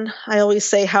 And I always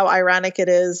say how ironic it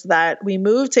is that we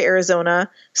moved to Arizona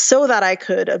so that I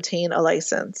could obtain a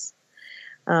license.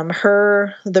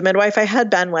 The midwife I had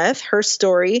been with, her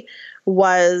story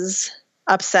was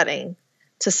upsetting,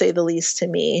 to say the least, to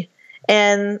me.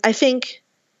 And I think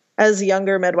as a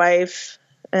younger midwife,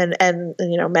 and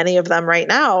many of them right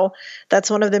now,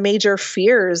 that's one of the major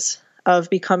fears of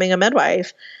becoming a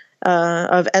midwife,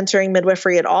 of entering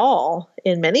midwifery at all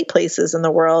in many places in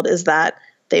the world, is that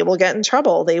they will get in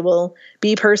trouble. They will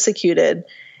be persecuted.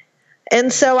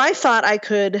 And so I thought I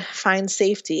could find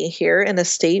safety here in a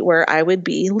state where I would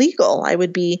be legal. I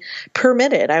would be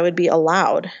permitted. I would be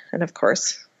allowed. And of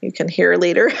course, you can hear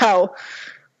later how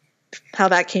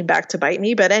that came back to bite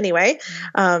me. But anyway,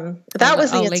 that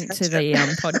was the I'll link to the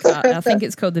podcast. I think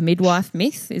it's called The Midwife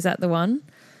Myth. Is that the one?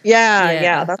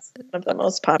 Yeah. That's one of the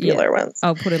most popular ones.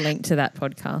 I'll put a link to that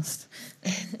podcast.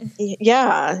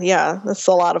 Yeah. There's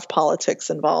a lot of politics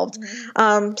involved.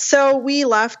 So we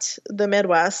left the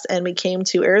Midwest and we came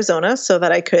to Arizona so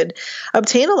that I could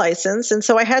obtain a license. And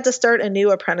so I had to start a new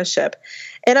apprenticeship.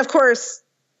 And of course,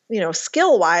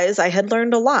 skill-wise, I had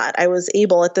learned a lot. I was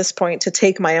able at this point to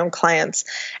take my own clients.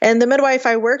 And the midwife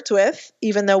I worked with,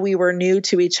 even though we were new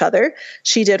to each other,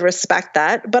 she did respect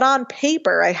that. But on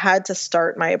paper, I had to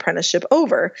start my apprenticeship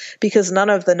over because none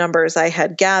of the numbers I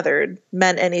had gathered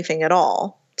meant anything at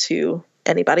all to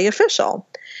anybody official.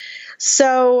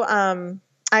 So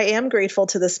I am grateful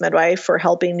to this midwife for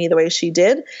helping me the way she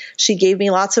did. She gave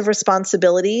me lots of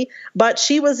responsibility, but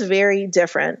she was very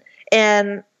different.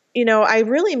 And I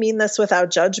really mean this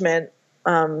without judgment.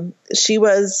 She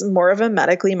was more of a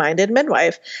medically minded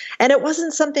midwife, and it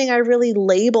wasn't something I really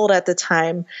labeled at the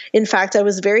time. In fact, I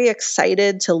was very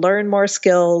excited to learn more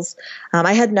skills.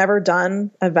 I had never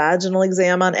done a vaginal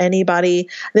exam on anybody.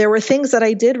 There were things that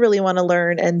I did really want to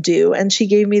learn and do, and she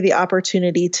gave me the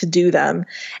opportunity to do them.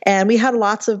 And we had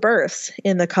lots of births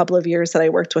in the couple of years that I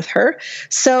worked with her.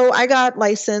 So I got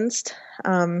licensed,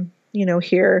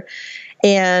 here.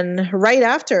 And right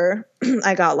after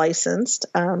I got licensed,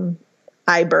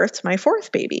 I birthed my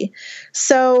fourth baby.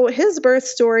 So his birth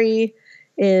story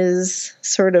is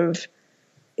sort of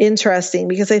interesting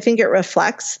because I think it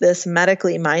reflects this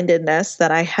medically mindedness that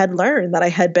I had learned, that I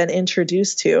had been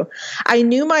introduced to. I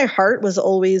knew my heart was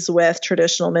always with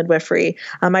traditional midwifery.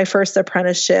 My first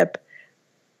apprenticeship,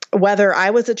 whether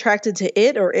I was attracted to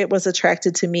it or it was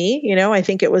attracted to me, I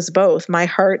think it was both. My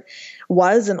heart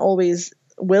was and always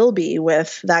will be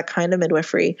with that kind of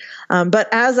midwifery. But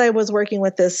as I was working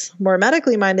with this more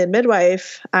medically minded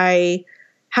midwife, I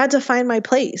had to find my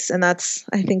place. And that's,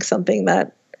 I think, something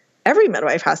that every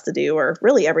midwife has to do, or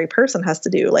really every person has to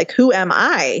do. Like, who am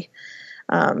I?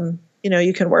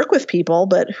 You can work with people,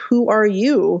 but who are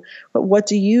you? What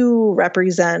do you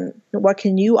represent? What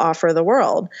can you offer the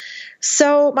world?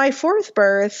 So my fourth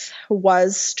birth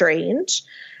was strange.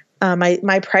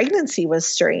 My pregnancy was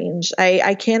strange.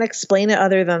 I can't explain it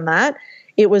other than that.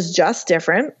 It was just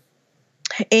different.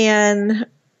 And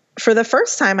for the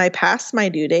first time, I passed my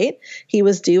due date. He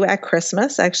was due at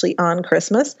Christmas, actually on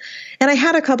Christmas. And I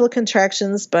had a couple of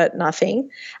contractions, but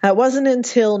nothing. It wasn't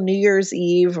until New Year's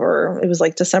Eve, or it was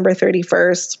like December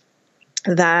 31st,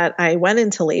 that I went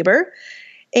into labor.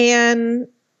 And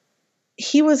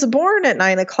he was born at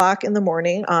 9 o'clock in the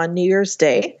morning on New Year's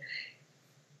Day.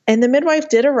 And the midwife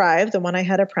did arrive, the one I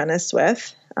had apprenticed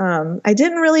with. I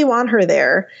didn't really want her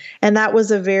there. And that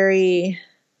was a very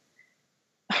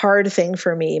hard thing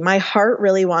for me. My heart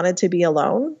really wanted to be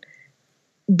alone,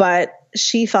 but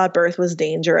she thought birth was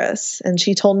dangerous. And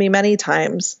she told me many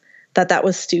times that that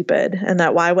was stupid and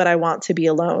that why would I want to be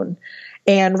alone?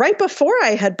 And right before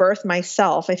I had birthed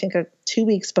myself, I think 2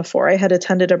 weeks before, I had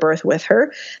attended a birth with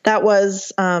her. That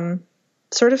was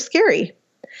sort of scary.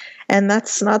 And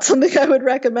that's not something I would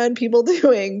recommend people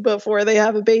doing before they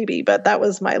have a baby, but that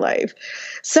was my life.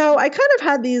 So I kind of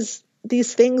had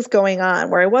these things going on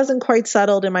where I wasn't quite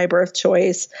settled in my birth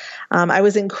choice. I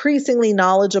was increasingly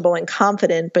knowledgeable and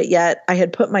confident, but yet I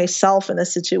had put myself in a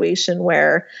situation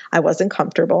where I wasn't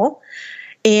comfortable.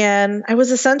 And I was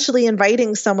essentially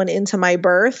inviting someone into my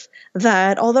birth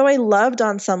that, although I loved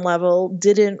on some level,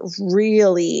 didn't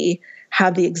really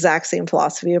have the exact same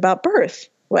philosophy about birth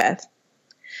with.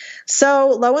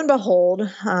 So lo and behold,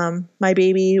 my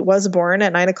baby was born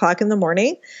at 9 o'clock in the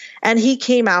morning, and he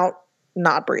came out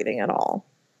not breathing at all.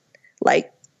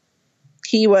 Like,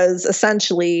 he was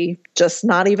essentially just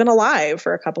not even alive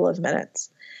for a couple of minutes.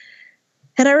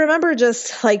 And I remember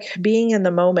just like being in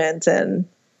the moment and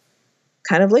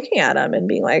kind of looking at him and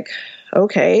being like,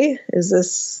 okay, is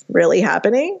this really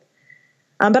happening?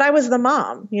 But I was the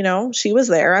mom, she was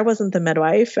there. I wasn't the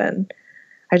midwife. And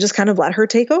I just kind of let her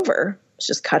take over.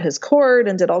 Just cut his cord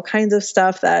and did all kinds of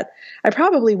stuff that I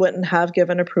probably wouldn't have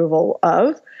given approval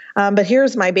of. But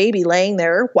here's my baby laying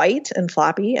there white and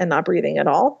floppy and not breathing at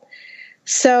all.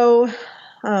 So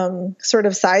sort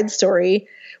of side story,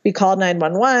 we called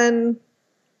 911.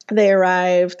 They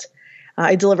arrived.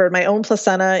 I delivered my own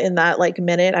placenta in that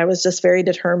minute. I was just very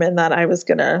determined that I was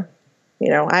going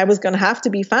to have to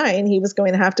be fine. He was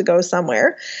going to have to go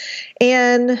somewhere.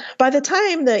 And by the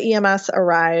time the EMS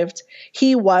arrived,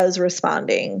 he was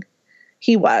responding.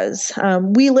 He was.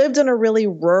 We lived in a really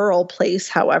rural place,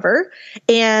 however,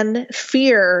 and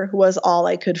fear was all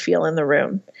I could feel in the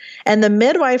room. And the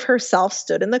midwife herself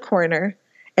stood in the corner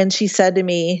and she said to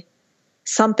me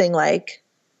something like,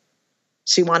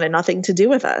 she wanted nothing to do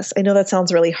with us. I know that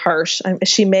sounds really harsh.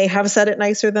 She may have said it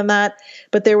nicer than that,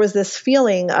 but there was this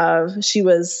feeling of she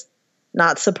was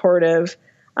not supportive.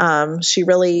 She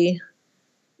really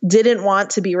didn't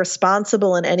want to be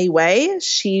responsible in any way.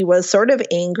 She was sort of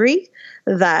angry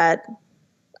that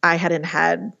I hadn't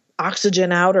had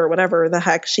oxygen out or whatever the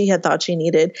heck she had thought she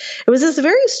needed. It was this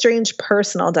very strange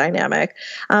personal dynamic,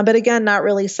 but again, not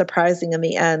really surprising in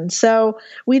the end. So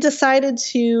we decided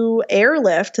to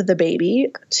airlift the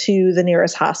baby to the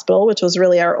nearest hospital, which was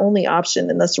really our only option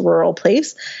in this rural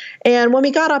place. And when we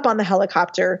got up on the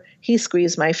helicopter, he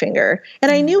squeezed my finger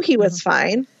and I knew he was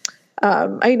fine.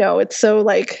 I know it's so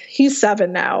he's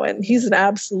 7 now and he's an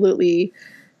absolutely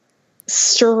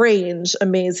strange,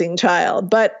 amazing child,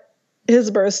 but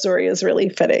his birth story is really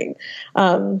fitting.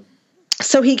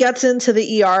 So he gets into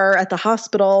the ER at the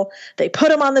hospital. They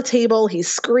put him on the table. He's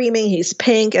screaming. He's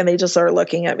pink. And they just are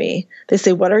looking at me. They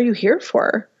say, "What are you here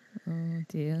for?" Oh,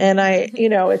 dear. And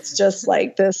it's just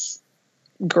this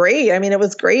great. I mean, it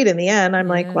was great in the end. I'm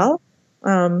like, well,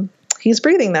 he's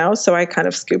breathing now. So I kind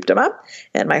of scooped him up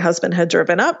and my husband had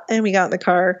driven up and we got in the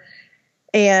car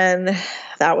and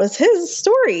that was his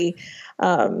story.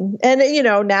 And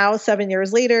now 7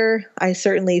 years later, I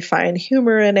certainly find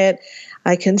humor in it.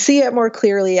 I can see it more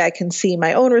clearly. I can see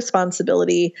my own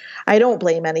responsibility. I don't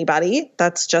blame anybody.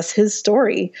 That's just his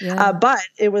story. Yeah. But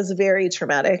it was very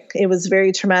traumatic. It was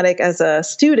very traumatic as a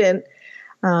student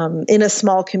in a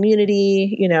small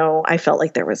community. I felt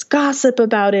like there was gossip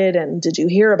about it. And did you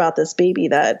hear about this baby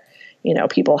that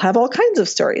people have all kinds of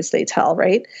stories they tell,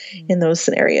 right? In those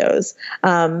scenarios.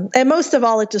 And most of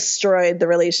all, it destroyed the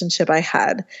relationship I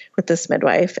had with this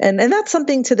midwife. And that's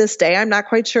something to this day, I'm not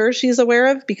quite sure she's aware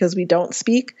of because we don't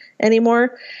speak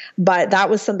anymore. But that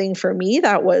was something for me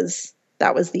that was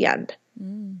the end.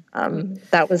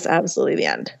 That was absolutely the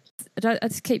end. I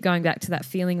just keep going back to that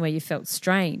feeling where you felt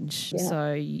strange. Yeah.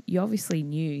 So you obviously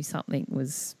knew something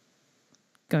was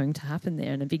going to happen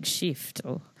there and a big shift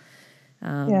or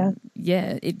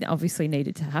it obviously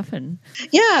needed to happen.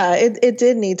 Yeah, it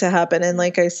did need to happen. And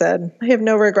like I said, I have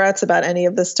no regrets about any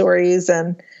of the stories.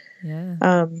 And,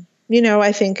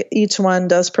 I think each one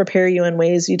does prepare you in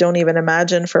ways you don't even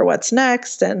imagine for what's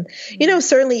next. And,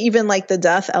 certainly even the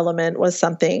death element was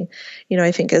something,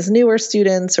 I think as newer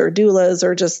students or doulas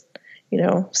or just,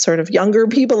 sort of younger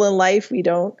people in life, we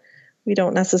don't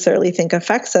necessarily think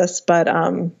affects us. But,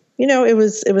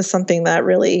 it was something that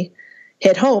really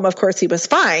hit home. Of course, he was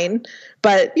fine,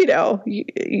 but you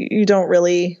don't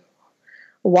really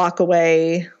walk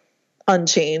away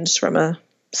unchanged from a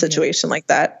situation like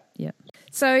that. Yeah.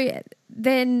 So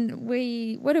then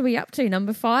what are we up to?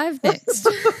 Number 5 next.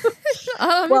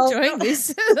 I'm enjoying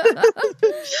this.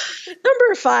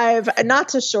 Number 5, not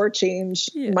to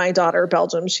shortchange my daughter,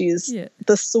 Belgium. She's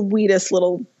the sweetest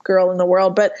little girl in the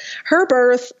world, but her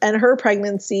birth and her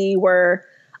pregnancy were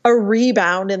a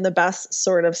rebound in the best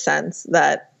sort of sense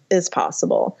that is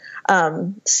possible.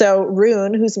 So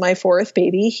Rune, who's my 4th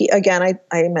baby, he, again,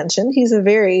 I mentioned he's a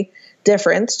very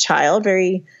different child,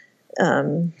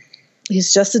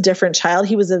 he's just a different child.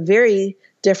 He was a very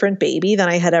different baby than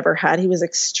I had ever had. He was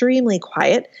extremely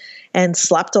quiet and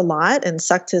slept a lot and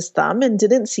sucked his thumb and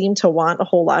didn't seem to want a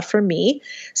whole lot from me.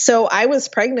 So I was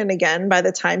pregnant again by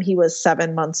the time he was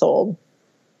 7 months old.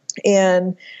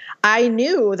 And I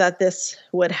knew that this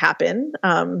would happen.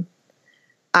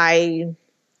 I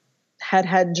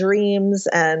had dreams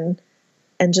and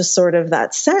just sort of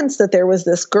that sense that there was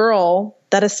this girl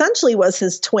that essentially was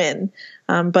his twin,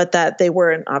 but that they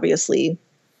weren't obviously,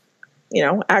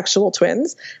 actual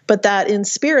twins, but that in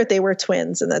spirit they were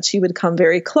twins and that she would come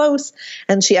very close.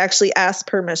 And she actually asked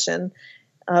permission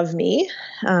of me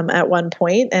at one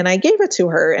point, and I gave it to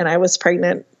her, and I was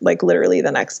pregnant like literally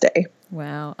the next day.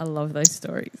 Wow, I love those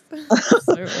stories.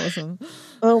 So awesome.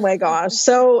 Oh my gosh.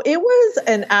 So it was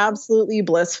an absolutely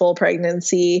blissful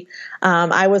pregnancy.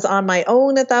 I was on my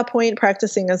own at that point,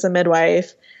 practicing as a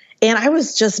midwife, and I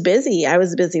was just busy. I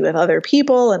was busy with other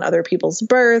people and other people's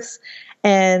births,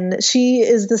 and she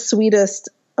is the sweetest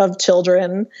of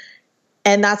children.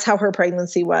 And that's how her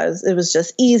pregnancy was. It was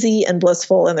just easy and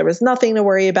blissful, and there was nothing to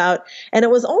worry about. And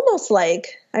it was almost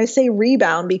like, I say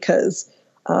rebound because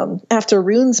after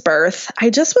Rune's birth, I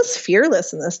just was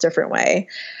fearless in this different way.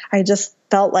 I just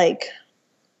felt like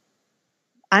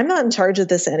I'm not in charge of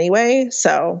this anyway,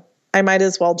 so I might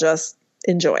as well just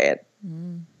enjoy it.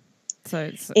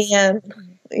 Which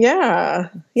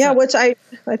I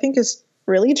think is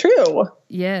really true.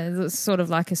 Yeah, it was sort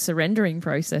of like a surrendering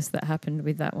process that happened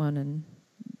with that one, and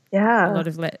a lot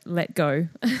of let go.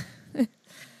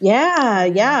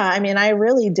 Yeah. I mean, I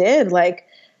really did. Like,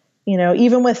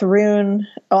 even with Rune,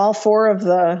 all four of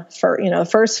the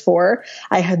first four,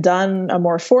 I had done a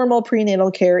more formal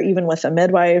prenatal care, even with a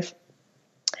midwife.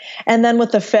 And then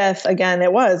with the fifth, again,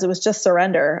 it was just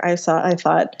surrender. I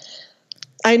thought,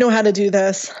 I know how to do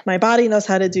this. My body knows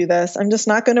how to do this. I'm just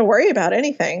not going to worry about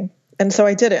anything. And so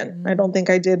I didn't. I don't think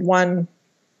I did one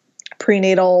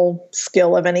prenatal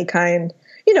skill of any kind,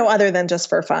 other than just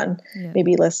for fun,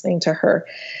 maybe listening to her.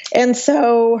 And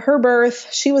so her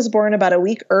birth, she was born about a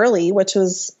week early, which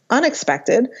was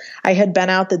unexpected. I had been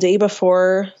out the day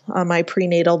before on my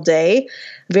prenatal day,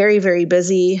 very, very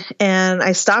busy. And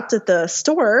I stopped at the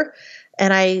store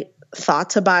and I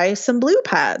thought to buy some blue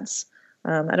pads.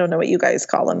 I don't know what you guys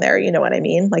call them there. You know what I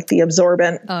mean? Like the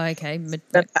absorbent. Oh, okay.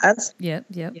 Pads. Yep.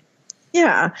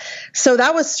 Yeah. So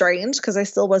that was strange because I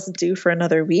still wasn't due for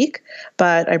another week,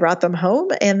 but I brought them home.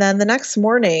 And then the next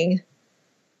morning,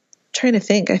 trying to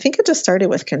think, I think it just started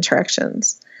with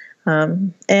contractions.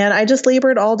 And I just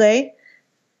labored all day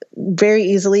very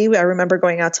easily. I remember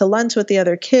going out to lunch with the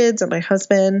other kids and my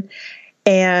husband,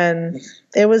 and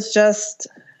it was just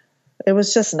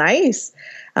nice.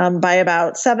 By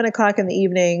about 7:00 in the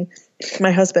evening,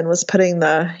 my husband was putting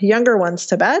the younger ones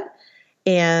to bed,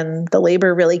 and the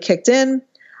labor really kicked in.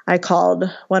 I called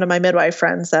one of my midwife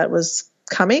friends that was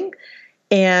coming,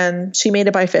 and she made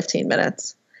it by 15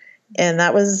 minutes. And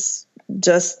that was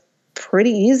just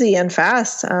pretty easy and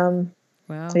fast. Wow.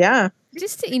 Yeah.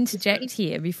 Just to interject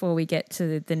here before we get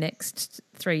to the next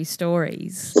three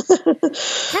stories,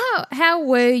 how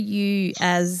were you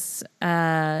as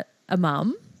a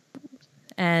mum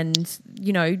and,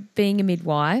 being a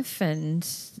midwife and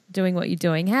doing what you're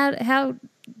doing? How's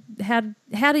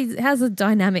the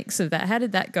dynamics of that? How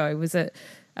did that go? Was it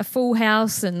a full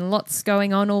house and lots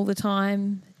going on all the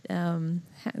time? How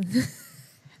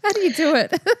do you do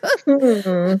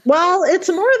it? Well, it's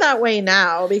more that way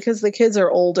now because the kids are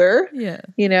older. Yeah.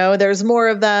 There's more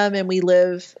of them and we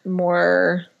live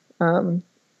more, in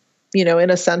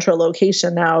a central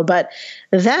location now. But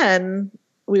then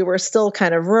we were still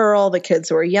kind of rural. The kids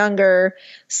were younger.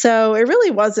 So it really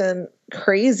wasn't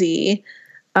crazy.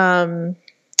 A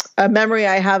memory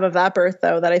I have of that birth,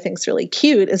 though, that I think is really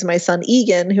cute is my son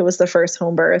Egan, who was the first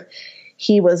home birth.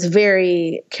 He was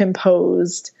very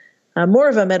composed, more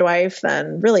of a midwife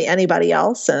than really anybody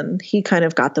else. And he kind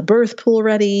of got the birth pool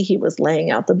ready. He was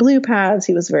laying out the blue pads.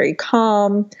 He was very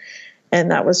calm.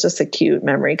 And that was just a cute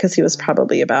memory because he was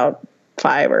probably about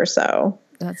 5 or so.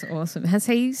 That's awesome. Has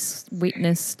he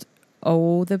witnessed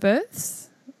all the births?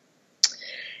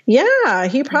 Yeah,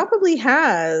 he probably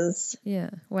has.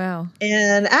 Yeah. Wow.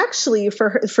 And actually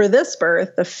for this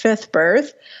birth, the 5th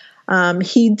birth,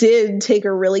 he did take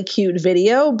a really cute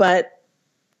video, but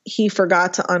he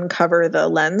forgot to uncover the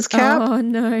lens cap. Oh,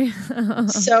 no.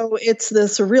 So it's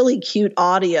this really cute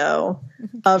audio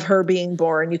of her being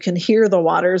born. You can hear the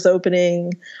waters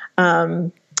opening.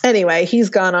 Anyway,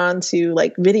 he's gone on to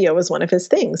video is one of his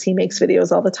things. He makes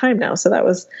videos all the time now. So that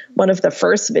was one of the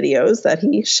first videos that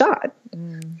he shot.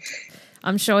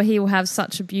 I'm sure he will have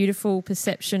such a beautiful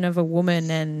perception of a woman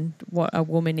and what a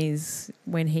woman is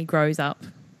when he grows up.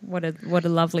 What a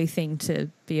lovely thing to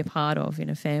be a part of in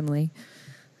a family.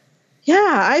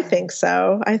 Yeah, I think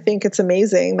so. I think it's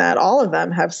amazing that all of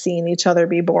them have seen each other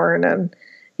be born, and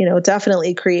it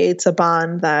definitely creates a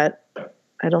bond that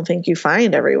I don't think you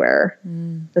find everywhere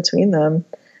between them.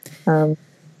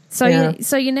 So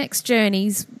your next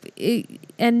journeys,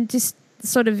 and just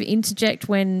sort of interject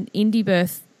when indie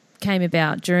birth came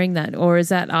about during that, or is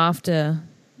that after?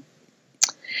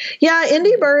 Yeah,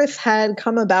 indie birth had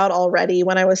come about already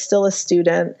when I was still a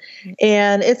student,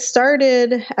 and it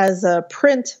started as a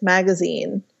print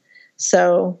magazine.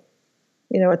 So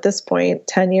at this point,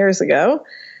 10 years ago.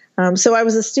 So I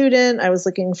was a student. I was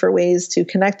looking for ways to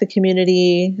connect the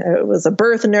community. I was a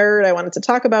birth nerd. I wanted to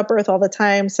talk about birth all the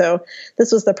time. So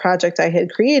this was the project I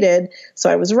had created. So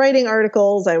I was writing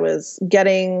articles. I was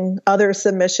getting other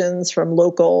submissions from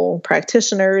local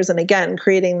practitioners. And again,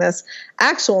 creating this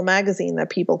actual magazine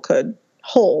that people could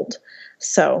hold.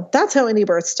 So that's how Indie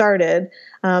Birth started.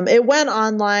 It went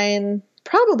online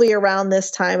probably around this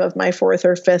time of my fourth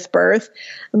or fifth birth,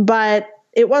 but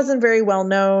it wasn't very well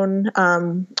known.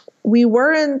 We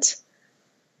weren't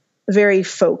very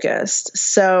focused.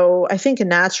 So I think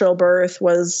natural birth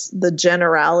was the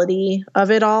generality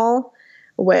of it all,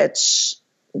 which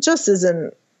just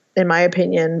isn't, in my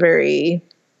opinion, very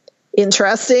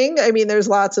interesting. I mean, there's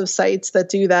lots of sites that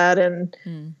do that, and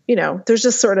there's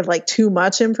just sort of like too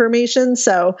much information.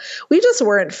 So we just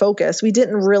weren't focused. We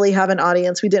didn't really have an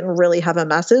audience. We didn't really have a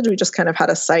message. We just kind of had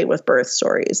a site with birth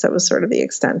stories. That was sort of the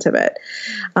extent of it.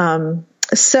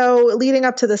 So leading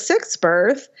up to the sixth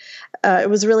birth, it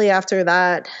was really after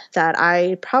that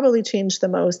I probably changed the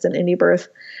most, and Indie Birth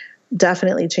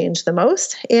definitely changed the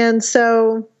most. And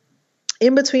so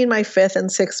in between my fifth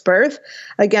and sixth birth,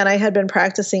 again, I had been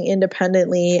practicing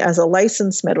independently as a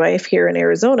licensed midwife here in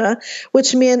Arizona,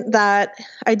 which meant that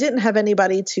I didn't have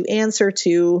anybody to answer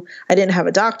to. I didn't have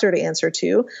a doctor to answer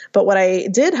to, but what I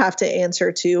did have to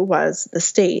answer to was the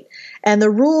state. And the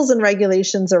rules and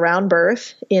regulations around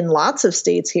birth in lots of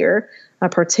states here,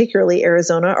 particularly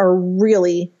Arizona, are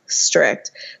really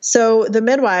strict. So the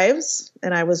midwives,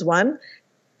 and I was one,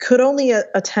 could only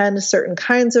attend certain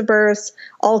kinds of births,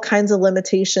 all kinds of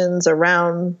limitations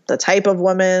around the type of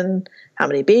woman, how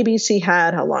many babies she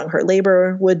had, how long her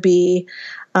labor would be.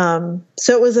 So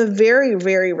it was a very,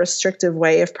 very restrictive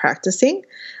way of practicing.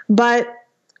 But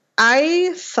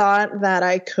I thought that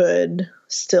I could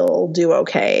still do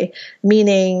okay,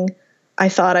 meaning I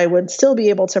thought I would still be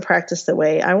able to practice the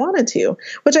way I wanted to,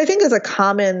 which I think is a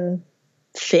common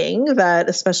thing that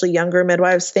especially younger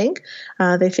midwives think.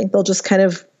 They think they'll just kind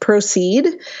of proceed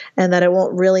and that it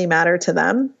won't really matter to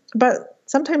them. But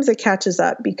sometimes it catches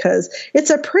up because it's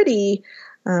a pretty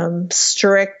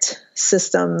strict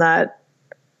system that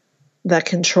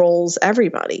controls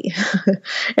everybody.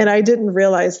 And I didn't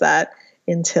realize that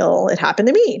until it happened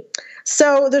to me.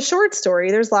 So the short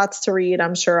story, there's lots to read,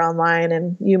 I'm sure, online,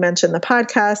 and you mentioned the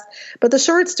podcast. But the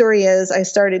short story is I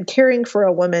started caring for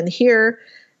a woman here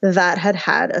that had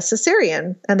had a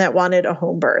cesarean and that wanted a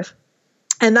home birth.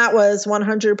 And that was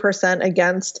 100%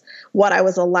 against what I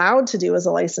was allowed to do as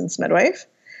a licensed midwife.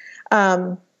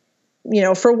 For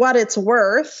what it's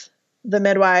worth, the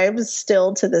midwives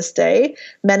still to this day,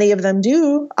 many of them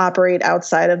do operate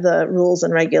outside of the rules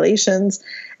and regulations,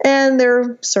 and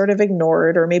they're sort of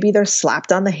ignored, or maybe they're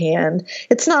slapped on the hand.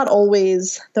 It's not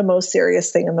always the most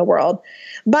serious thing in the world.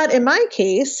 But in my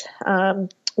case,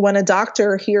 when a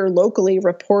doctor here locally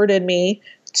reported me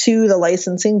to the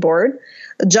licensing board,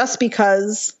 just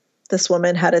because this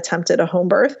woman had attempted a home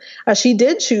birth, she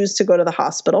did choose to go to the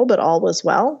hospital, but all was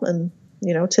well. And,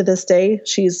 to this day,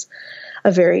 she's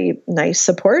a very nice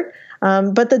support.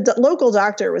 But the local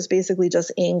doctor was basically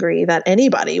just angry that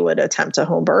anybody would attempt a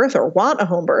home birth or want a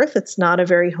home birth. It's not a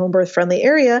very home birth friendly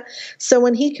area. So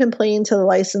when he complained to the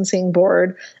licensing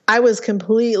board, I was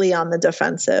completely on the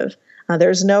defensive.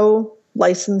 There's no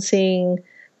licensing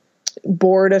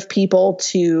board of people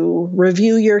to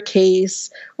review your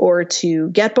case or to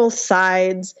get both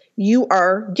sides. You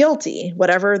are guilty.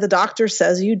 Whatever the doctor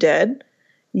says you did,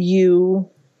 you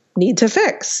need to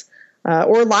fix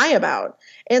or lie about.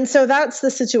 And so that's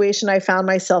the situation I found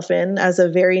myself in as a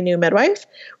very new midwife,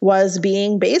 was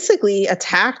being basically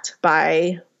attacked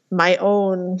by my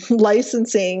own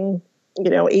licensing,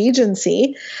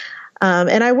 agency.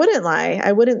 And I wouldn't lie.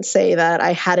 I wouldn't say that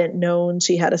I hadn't known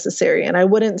she had a cesarean. I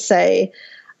wouldn't say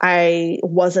I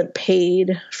wasn't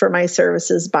paid for my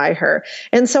services by her.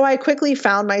 And so I quickly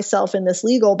found myself in this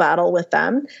legal battle with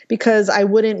them because I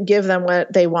wouldn't give them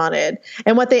what they wanted.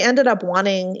 And what they ended up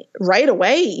wanting right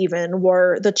away even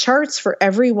were the charts for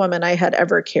every woman I had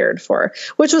ever cared for,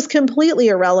 which was completely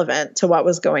irrelevant to what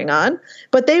was going on.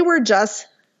 But they were just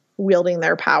wielding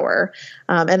their power.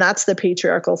 And that's the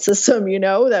patriarchal system,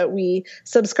 that we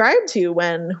subscribe to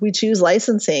when we choose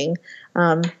licensing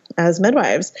as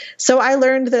midwives. So I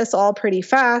learned this all pretty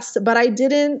fast, but I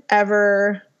didn't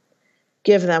ever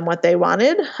give them what they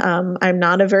wanted. I'm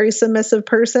not a very submissive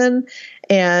person.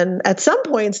 And at some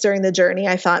points during the journey,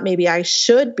 I thought maybe I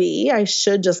should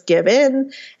just give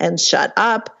in and shut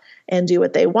up and do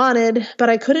what they wanted, but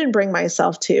I couldn't bring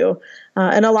myself to.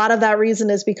 And a lot of that reason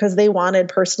is because they wanted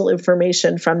personal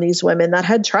information from these women that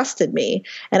had trusted me.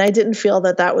 And I didn't feel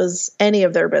that that was any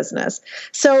of their business.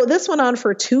 So this went on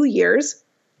for 2 years,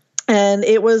 and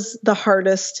it was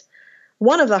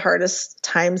one of the hardest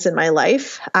times in my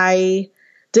life. I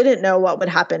didn't know what would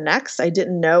happen next. I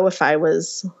didn't know if I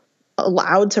was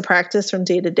allowed to practice from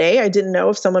day to day. I didn't know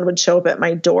if someone would show up at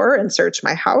my door and search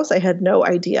my house. I had no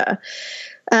idea.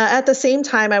 At the same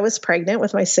time, I was pregnant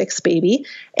with my 6th baby,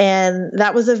 and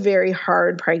that was a very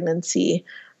hard pregnancy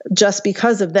just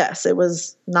because of this. It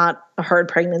was not a hard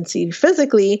pregnancy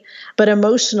physically, but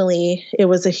emotionally, it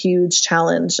was a huge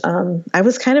challenge. I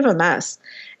was kind of a mess,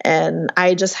 and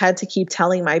I just had to keep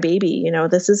telling my baby,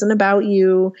 this isn't about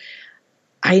you.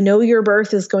 I know your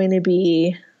birth is going to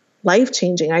be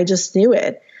life-changing. I just knew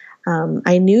it.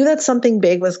 I knew that something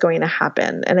big was going to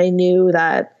happen, and I knew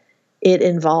that it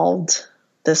involved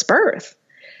this birth.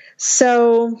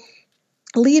 So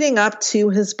leading up to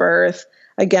his birth,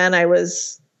 again, I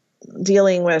was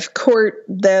dealing with court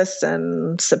this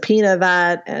and subpoena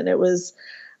that, and it was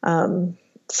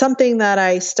something that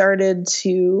I started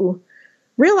to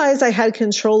realize I had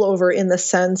control over in the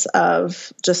sense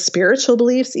of just spiritual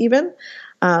beliefs even.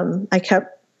 I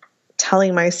kept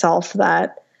telling myself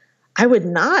that I would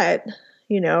not,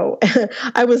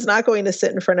 I was not going to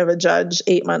sit in front of a judge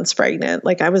 8 months pregnant.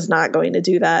 Like I was not going to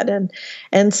do that.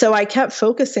 And so I kept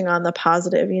focusing on the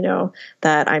positive,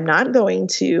 that I'm not going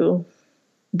to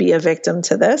be a victim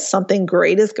to this. Something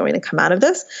great is going to come out of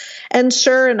this. And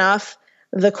sure enough,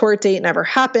 the court date never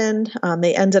happened.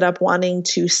 They ended up wanting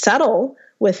to settle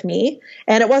with me.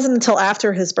 And it wasn't until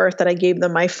after his birth that I gave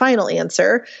them my final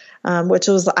answer, which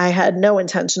was I had no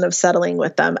intention of settling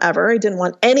with them ever. I didn't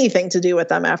want anything to do with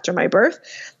them after my birth.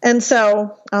 And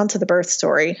so on to the birth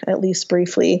story, at least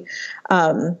briefly.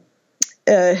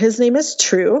 His name is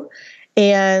True,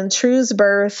 and True's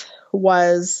birth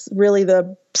was really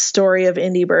the story of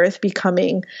indie birth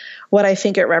becoming what I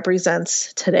think it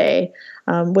represents today,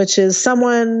 which is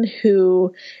someone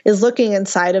who is looking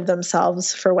inside of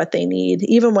themselves for what they need,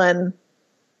 even when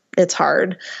it's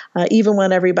hard, even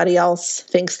when everybody else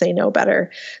thinks they know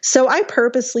better. So I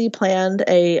purposely planned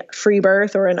a free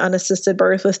birth or an unassisted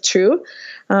birth with True.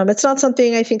 It's not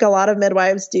something I think a lot of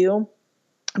midwives do,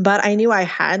 but I knew I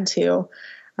had to.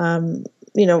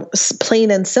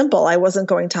 Plain and simple, I wasn't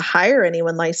going to hire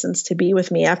anyone licensed to be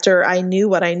with me after I knew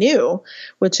what I knew,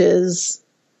 which is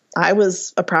I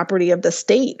was a property of the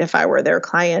state if I were their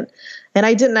client. And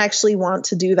I didn't actually want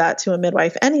to do that to a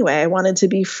midwife anyway. I wanted to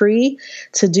be free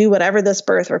to do whatever this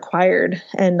birth required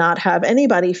and not have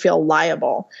anybody feel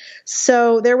liable.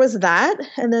 So there was that.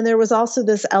 And then there was also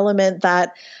this element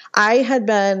that I had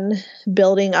been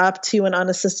building up to an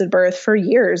unassisted birth for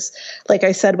years. Like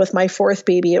I said, with my 4th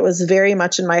baby, it was very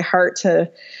much in my heart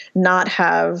to not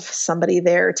have somebody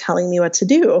there telling me what to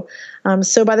do.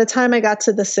 So by the time I got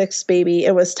to the 6th baby,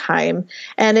 it was time.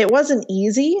 And it wasn't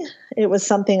easy. It was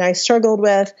something I struggled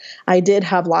with. I did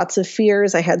have lots of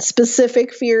fears. I had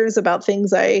specific fears about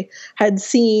things I had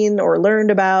seen or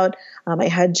learned about. I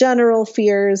had general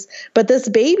fears, but this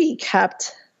baby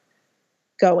kept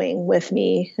going with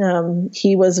me.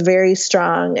 He was very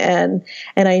strong, and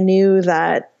I knew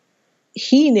that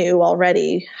he knew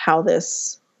already how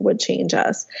this would change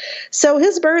us. So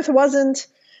his birth wasn't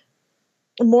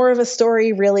more of a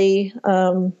story really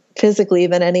physically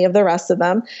than any of the rest of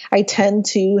them. I tend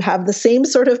to have the same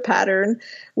sort of pattern,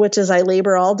 which is I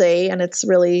labor all day and it's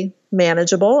really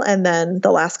manageable. And then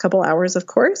the last couple hours, of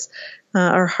course,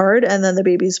 are hard. And then the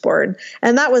baby's born.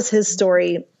 And that was his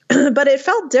story. But it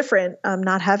felt different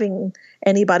not having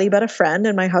anybody but a friend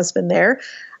and my husband there.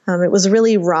 It was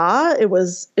really raw. It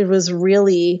was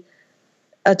really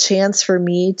a chance for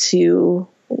me to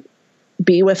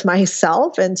be with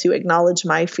myself and to acknowledge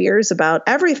my fears about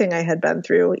everything I had been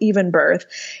through, even birth.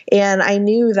 And I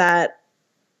knew that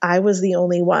I was the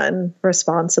only one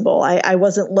responsible. I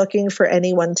wasn't looking for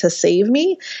anyone to save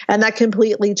me. And that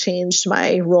completely changed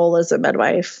my role as a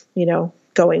midwife,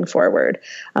 going forward,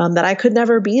 that I could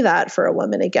never be that for a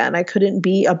woman again. I couldn't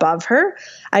be above her.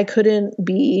 I couldn't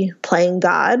be playing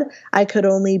God. I could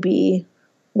only be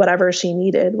whatever she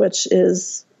needed, which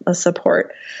is a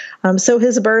support. So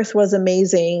his birth was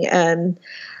amazing. And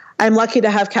I'm lucky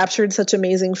to have captured such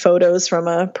amazing photos from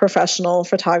a professional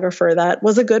photographer that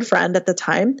was a good friend at the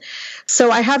time.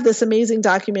 So I have this amazing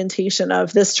documentation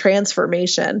of this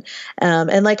transformation.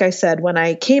 And like I said, when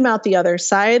I came out the other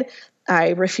side,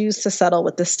 I refused to settle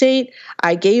with the state.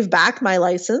 I gave back my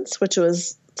license, which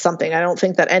was something I don't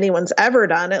think that anyone's ever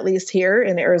done, at least here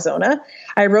in Arizona.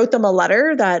 I wrote them a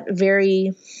letter that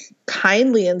very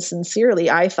kindly and sincerely,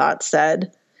 I thought,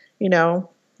 said, you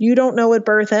don't know what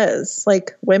birth is.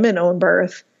 Like, women own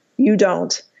birth. You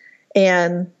don't.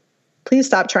 And please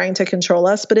stop trying to control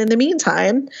us. But in the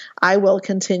meantime, I will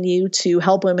continue to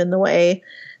help women the way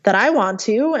that I want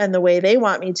to and the way they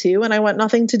want me to. And I want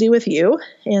nothing to do with you.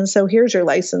 And so here's your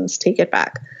license. Take it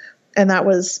back. And that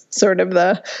was sort of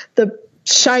the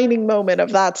shining moment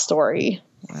of that story.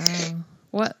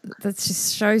 Wow. That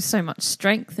just shows so much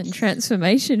strength and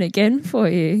transformation again for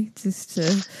you, just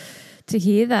to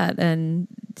hear that and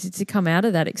to come out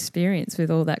of that experience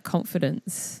with all that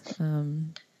confidence.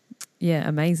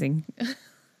 Amazing.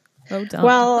 Well done.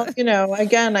 Well,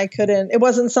 again, it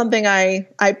wasn't something I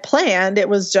planned. It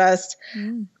was just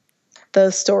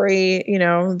the story,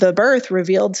 the birth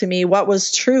revealed to me what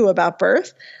was true about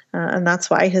birth. And that's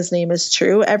why his name is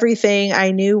True. Everything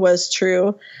I knew was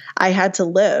true. I had to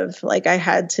live. Like, I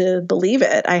had to believe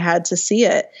it. I had to see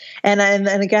it. And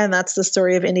again, that's the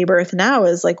story of Indie Birth Now,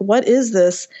 is like, what is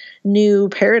this new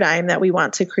paradigm that we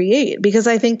want to create? Because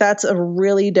I think that's a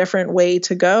really different way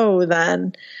to go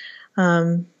than,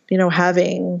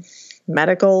 having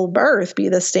medical birth be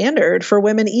the standard for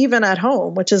women, even at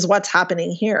home, which is what's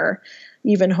happening here.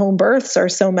 Even home births are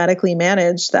so medically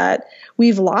managed that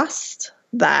we've lost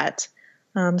that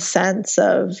sense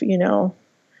of,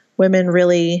 women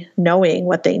really knowing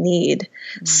what they need.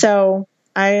 Mm-hmm. So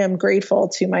I am grateful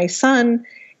to my son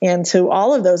and to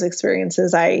all of those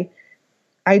experiences. I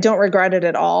don't regret it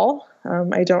at all.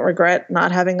 I don't regret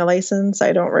not having a license.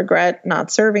 I don't regret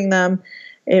not serving them.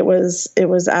 It was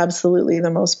absolutely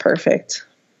the most perfect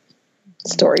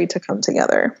story to come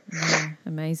together.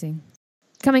 Amazing.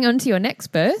 Coming on to your next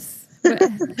birth.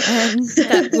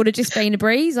 That would have just been a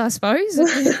breeze, I suppose.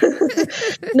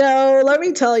 No, let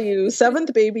me tell you,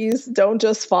 seventh babies don't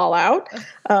just fall out.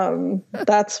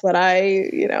 That's what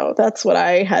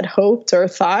I had hoped or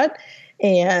thought.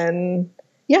 And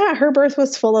yeah, her birth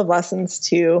was full of lessons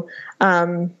too.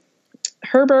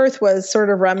 Her birth was sort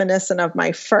of reminiscent of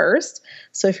my first.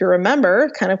 So if you remember,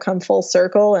 kind of come full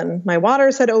circle, and my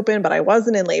waters had opened, but I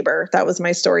wasn't in labor. That was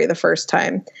my story the first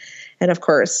time. And of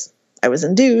course, I was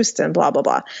induced and blah, blah,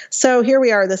 blah. So here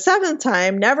we are the seventh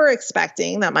time, never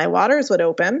expecting that my waters would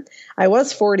open. I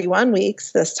was 41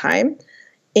 weeks this time,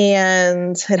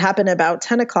 and it happened about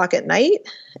 10 o'clock at night.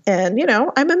 And,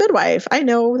 I'm a midwife. I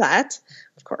know that.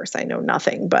 Of course, I know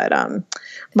nothing, but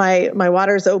my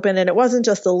waters opened, and it wasn't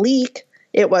just a leak.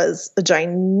 It was a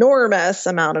ginormous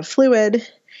amount of fluid.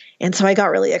 And so I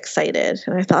got really excited,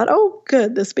 and I thought, oh,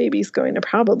 good, this baby's going to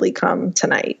probably come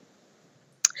tonight.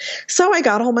 So I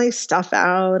got all my stuff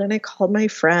out, and I called my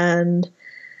friend,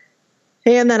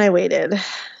 and then I waited,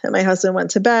 and my husband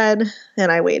went to bed,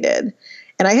 and I waited,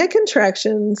 and I had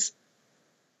contractions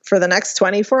for the next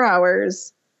 24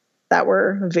 hours that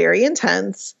were very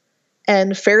intense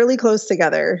and fairly close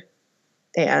together,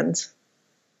 and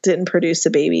didn't produce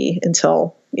a baby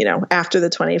until, after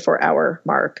the 24-hour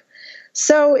mark.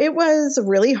 So it was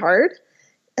really hard.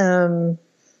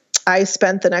 I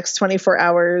spent the next 24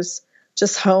 hours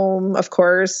just home, of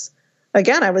course.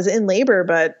 Again, I was in labor,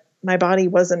 but my body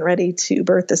wasn't ready to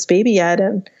birth this baby yet.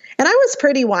 And I was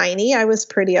pretty whiny. I was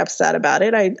pretty upset about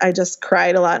it. I just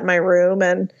cried a lot in my room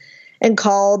and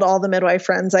called all the midwife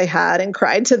friends I had and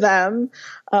cried to them.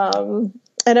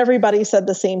 And everybody said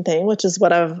the same thing, which is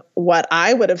what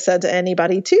I would have said to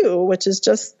anybody too, which is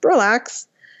just relax.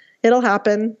 It'll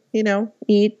happen,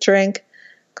 eat, drink,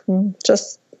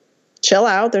 just chill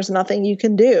out. There's nothing you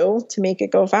can do to make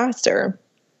it go faster.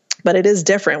 But it is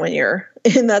different when you're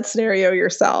in that scenario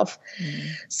yourself.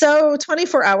 So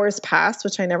 24 hours passed,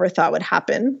 which I never thought would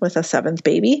happen with a seventh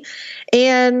baby.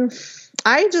 And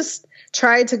I just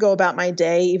tried to go about my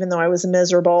day, even though I was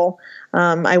miserable.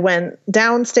 I went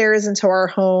downstairs into our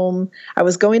home. I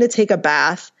was going to take a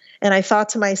bath, and I thought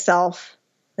to myself,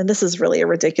 and this is really a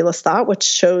ridiculous thought, which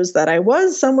shows that I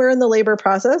was somewhere in the labor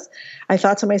process. I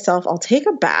thought to myself, I'll take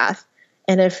a bath,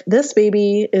 and if this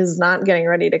baby is not getting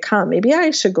ready to come, maybe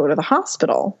I should go to the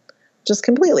hospital. Just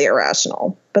completely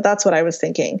irrational, but that's what I was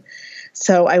thinking.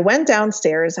 So I went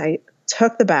downstairs, I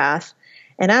took the bath,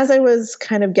 and as I was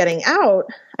kind of getting out,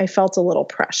 I felt a little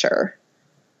pressure.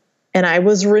 And I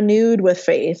was renewed with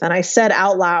faith. And I said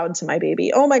out loud to my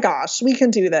baby, oh my gosh, we can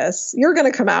do this. You're going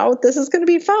to come out. This is going to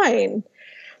be fine.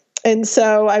 And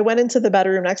so I went into the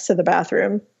bedroom next to the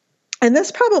bathroom. And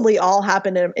this probably all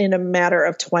happened in a matter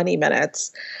of 20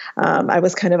 minutes. I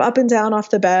was kind of up and down off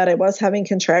the bed. I was having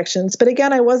contractions. But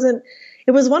again, it was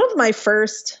one of my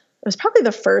first, it was probably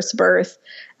the first birth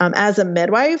as a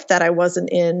midwife that I wasn't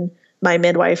in my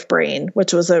midwife brain,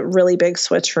 which was a really big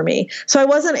switch for me. So I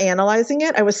wasn't analyzing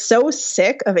it. I was so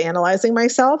sick of analyzing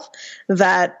myself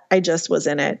that I just was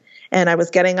in it. And I was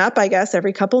getting up, I guess,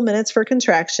 every couple minutes for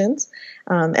contractions.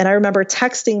 And I remember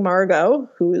texting Margot,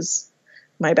 who's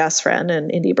my best friend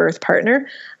and indie birth partner,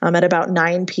 at about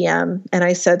 9 p.m. And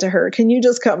I said to her, can you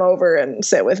just come over and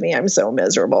sit with me? I'm so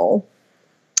miserable.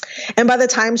 And by the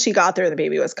time she got there, the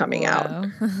baby was coming out.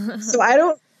 So I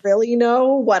don't really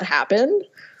know what happened.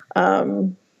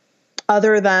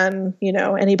 Other than,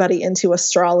 anybody into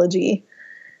astrology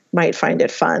might find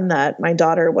it fun that my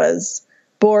daughter was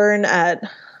born at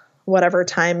whatever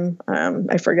time,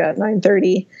 I forget,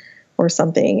 9:30 or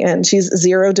something. And she's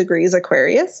 0 degrees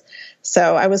Aquarius.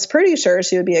 So I was pretty sure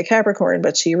she would be a Capricorn,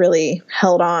 but she really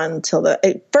held on till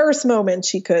the first moment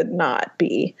she could not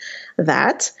be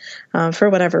that, for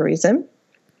whatever reason.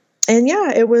 And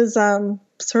yeah, it was,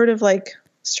 sort of like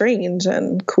strange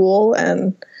and cool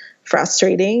and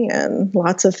frustrating and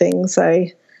lots of things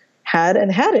I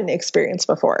hadn't experienced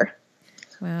before.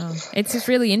 Wow. It's just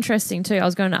really interesting too. I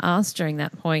was going to ask during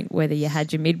that point whether you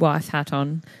had your midwife hat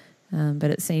on,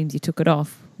 but it seems you took it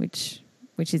off, which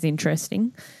is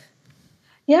interesting.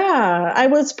 Yeah, I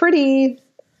was pretty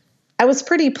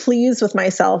pleased with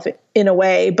myself in a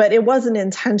way, but it wasn't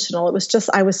intentional. It was just,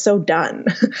 I was so done.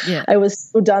 Yeah. I was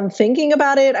so done thinking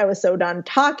about it. I was so done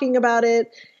talking about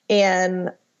it.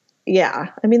 And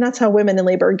yeah, I mean, that's how women in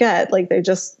labor get. Like they're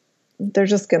just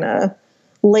going to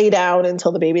lay down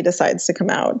until the baby decides to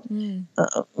come out.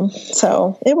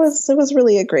 So it was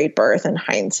really a great birth in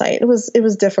hindsight. It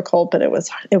was difficult, but it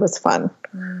was fun.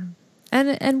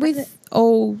 And with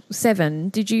all 7,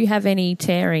 did you have any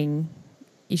tearing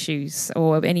issues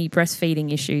or any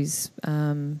breastfeeding issues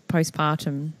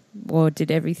postpartum, or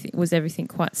was everything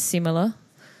quite similar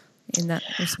in that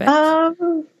respect?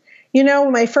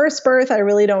 My first birth, I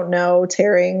really don't know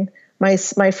tearing. My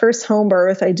first home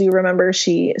birth, I do remember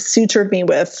she sutured me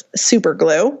with super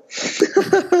glue.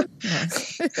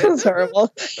 It was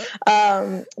horrible.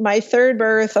 My third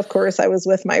birth, of course, I was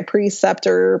with my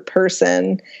preceptor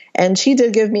person, and she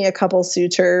did give me a couple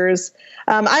sutures.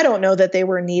 I don't know that they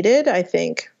were needed. I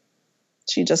think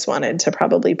she just wanted to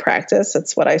probably practice.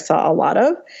 It's what I saw a lot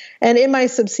of. And in my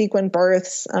subsequent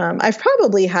births, I've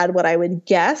probably had what I would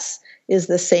guess is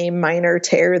the same minor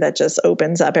tear that just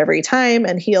opens up every time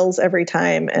and heals every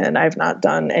time. And I've not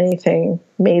done anything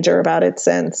major about it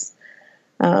since.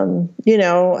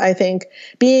 I think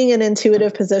being in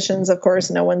intuitive positions, of course,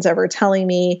 no one's ever telling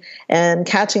me, and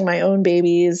catching my own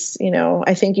babies,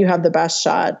 I think you have the best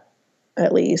shot,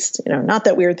 at least, not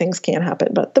that weird things can't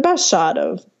happen, but the best shot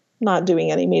of not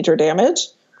doing any major damage.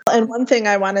 And one thing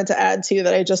I wanted to add too,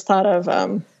 that I just thought of,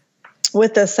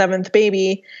 with the 7th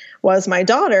baby, was my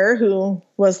daughter, who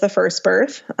was the first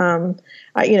birth. I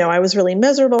was really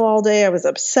miserable all day. I was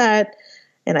upset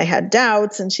and I had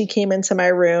doubts, and she came into my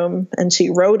room and she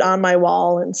wrote on my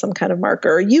wall in some kind of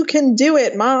marker, "You can do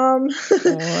it, Mom."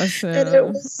 Awesome. And it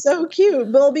was so cute.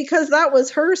 Well, because that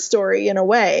was her story in a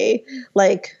way.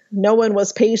 Like no one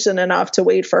was patient enough to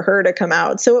wait for her to come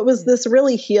out. So it was this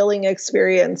really healing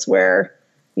experience where,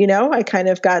 I kind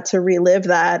of got to relive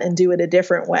that and do it a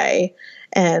different way.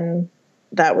 And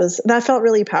that felt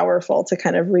really powerful to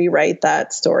kind of rewrite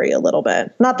that story a little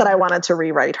bit. Not that I wanted to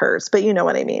rewrite hers, but you know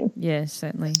what I mean. Yeah,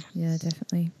 certainly. Yeah,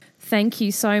 definitely. Thank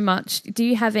you so much. Do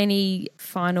you have any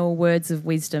final words of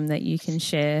wisdom that you can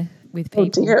share with people? Oh,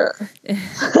 dear.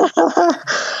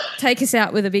 Take us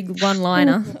out with a big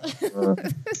one-liner.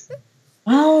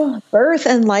 Well, birth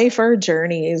and life are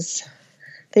journeys.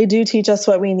 They do teach us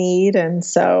what we need. And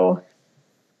so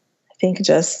I think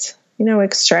just,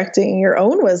 extracting your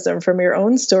own wisdom from your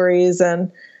own stories.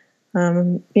 And,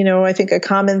 I think a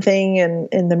common thing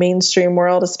in the mainstream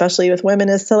world, especially with women,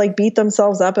 is to beat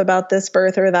themselves up about this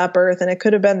birth or that birth. And it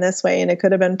could have been this way and it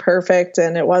could have been perfect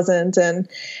and it wasn't. And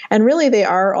really they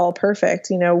are all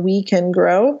perfect. We can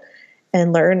grow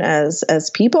and learn as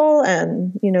people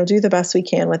and, do the best we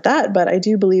can with that. But I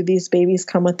do believe these babies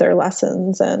come with their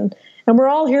lessons, and we're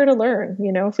all here to learn.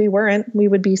 If we weren't, we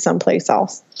would be someplace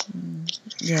else.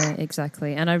 Yeah,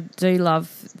 exactly. And I do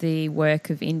love the work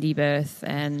of indie birth,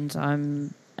 and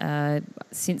I'm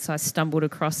since I stumbled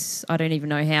across, I don't even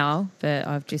know how, but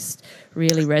I've just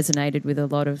really resonated with a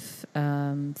lot of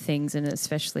things, and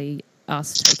especially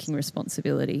us taking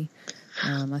responsibility.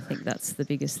 I think that's the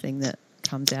biggest thing that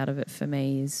comes out of it for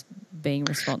me, is being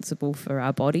responsible for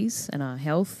our bodies and our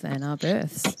health and our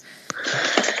births.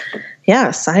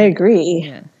 Yes, I agree.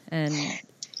 Yeah.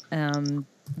 And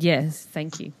yes,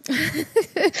 thank you.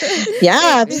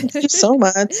 Yeah, thank you so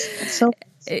much.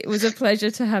 It was a pleasure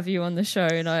to have you on the show,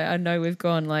 and I know we've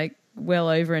gone well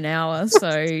over an hour,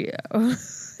 so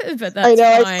but that's I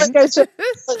know. fine. I think I should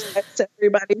apologize to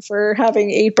everybody for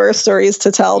having 8 birth stories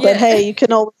to tell, but hey, you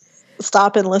can always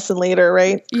stop and listen later,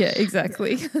 right? Yeah,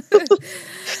 exactly.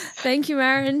 Thank you,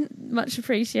 Maryn. Much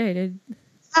appreciated.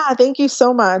 Yeah, thank you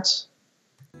so much.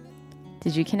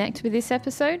 Did you connect with this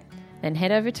episode? Then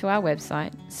head over to our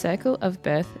website,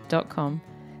 circleofbirth.com.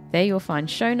 There you'll find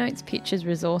show notes, pictures,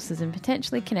 resources, and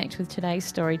potentially connect with today's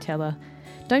storyteller.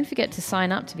 Don't forget to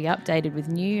sign up to be updated with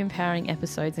new empowering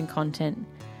episodes and content.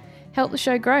 Help the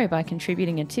show grow by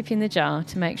contributing a tip in the jar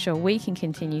to make sure we can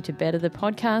continue to better the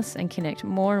podcast and connect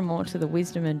more and more to the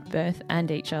wisdom of birth and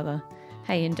each other.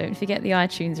 Hey, and don't forget the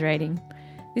iTunes rating.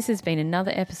 This has been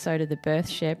another episode of the Birth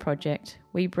Share Project.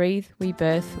 We breathe, we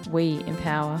birth, we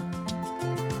empower.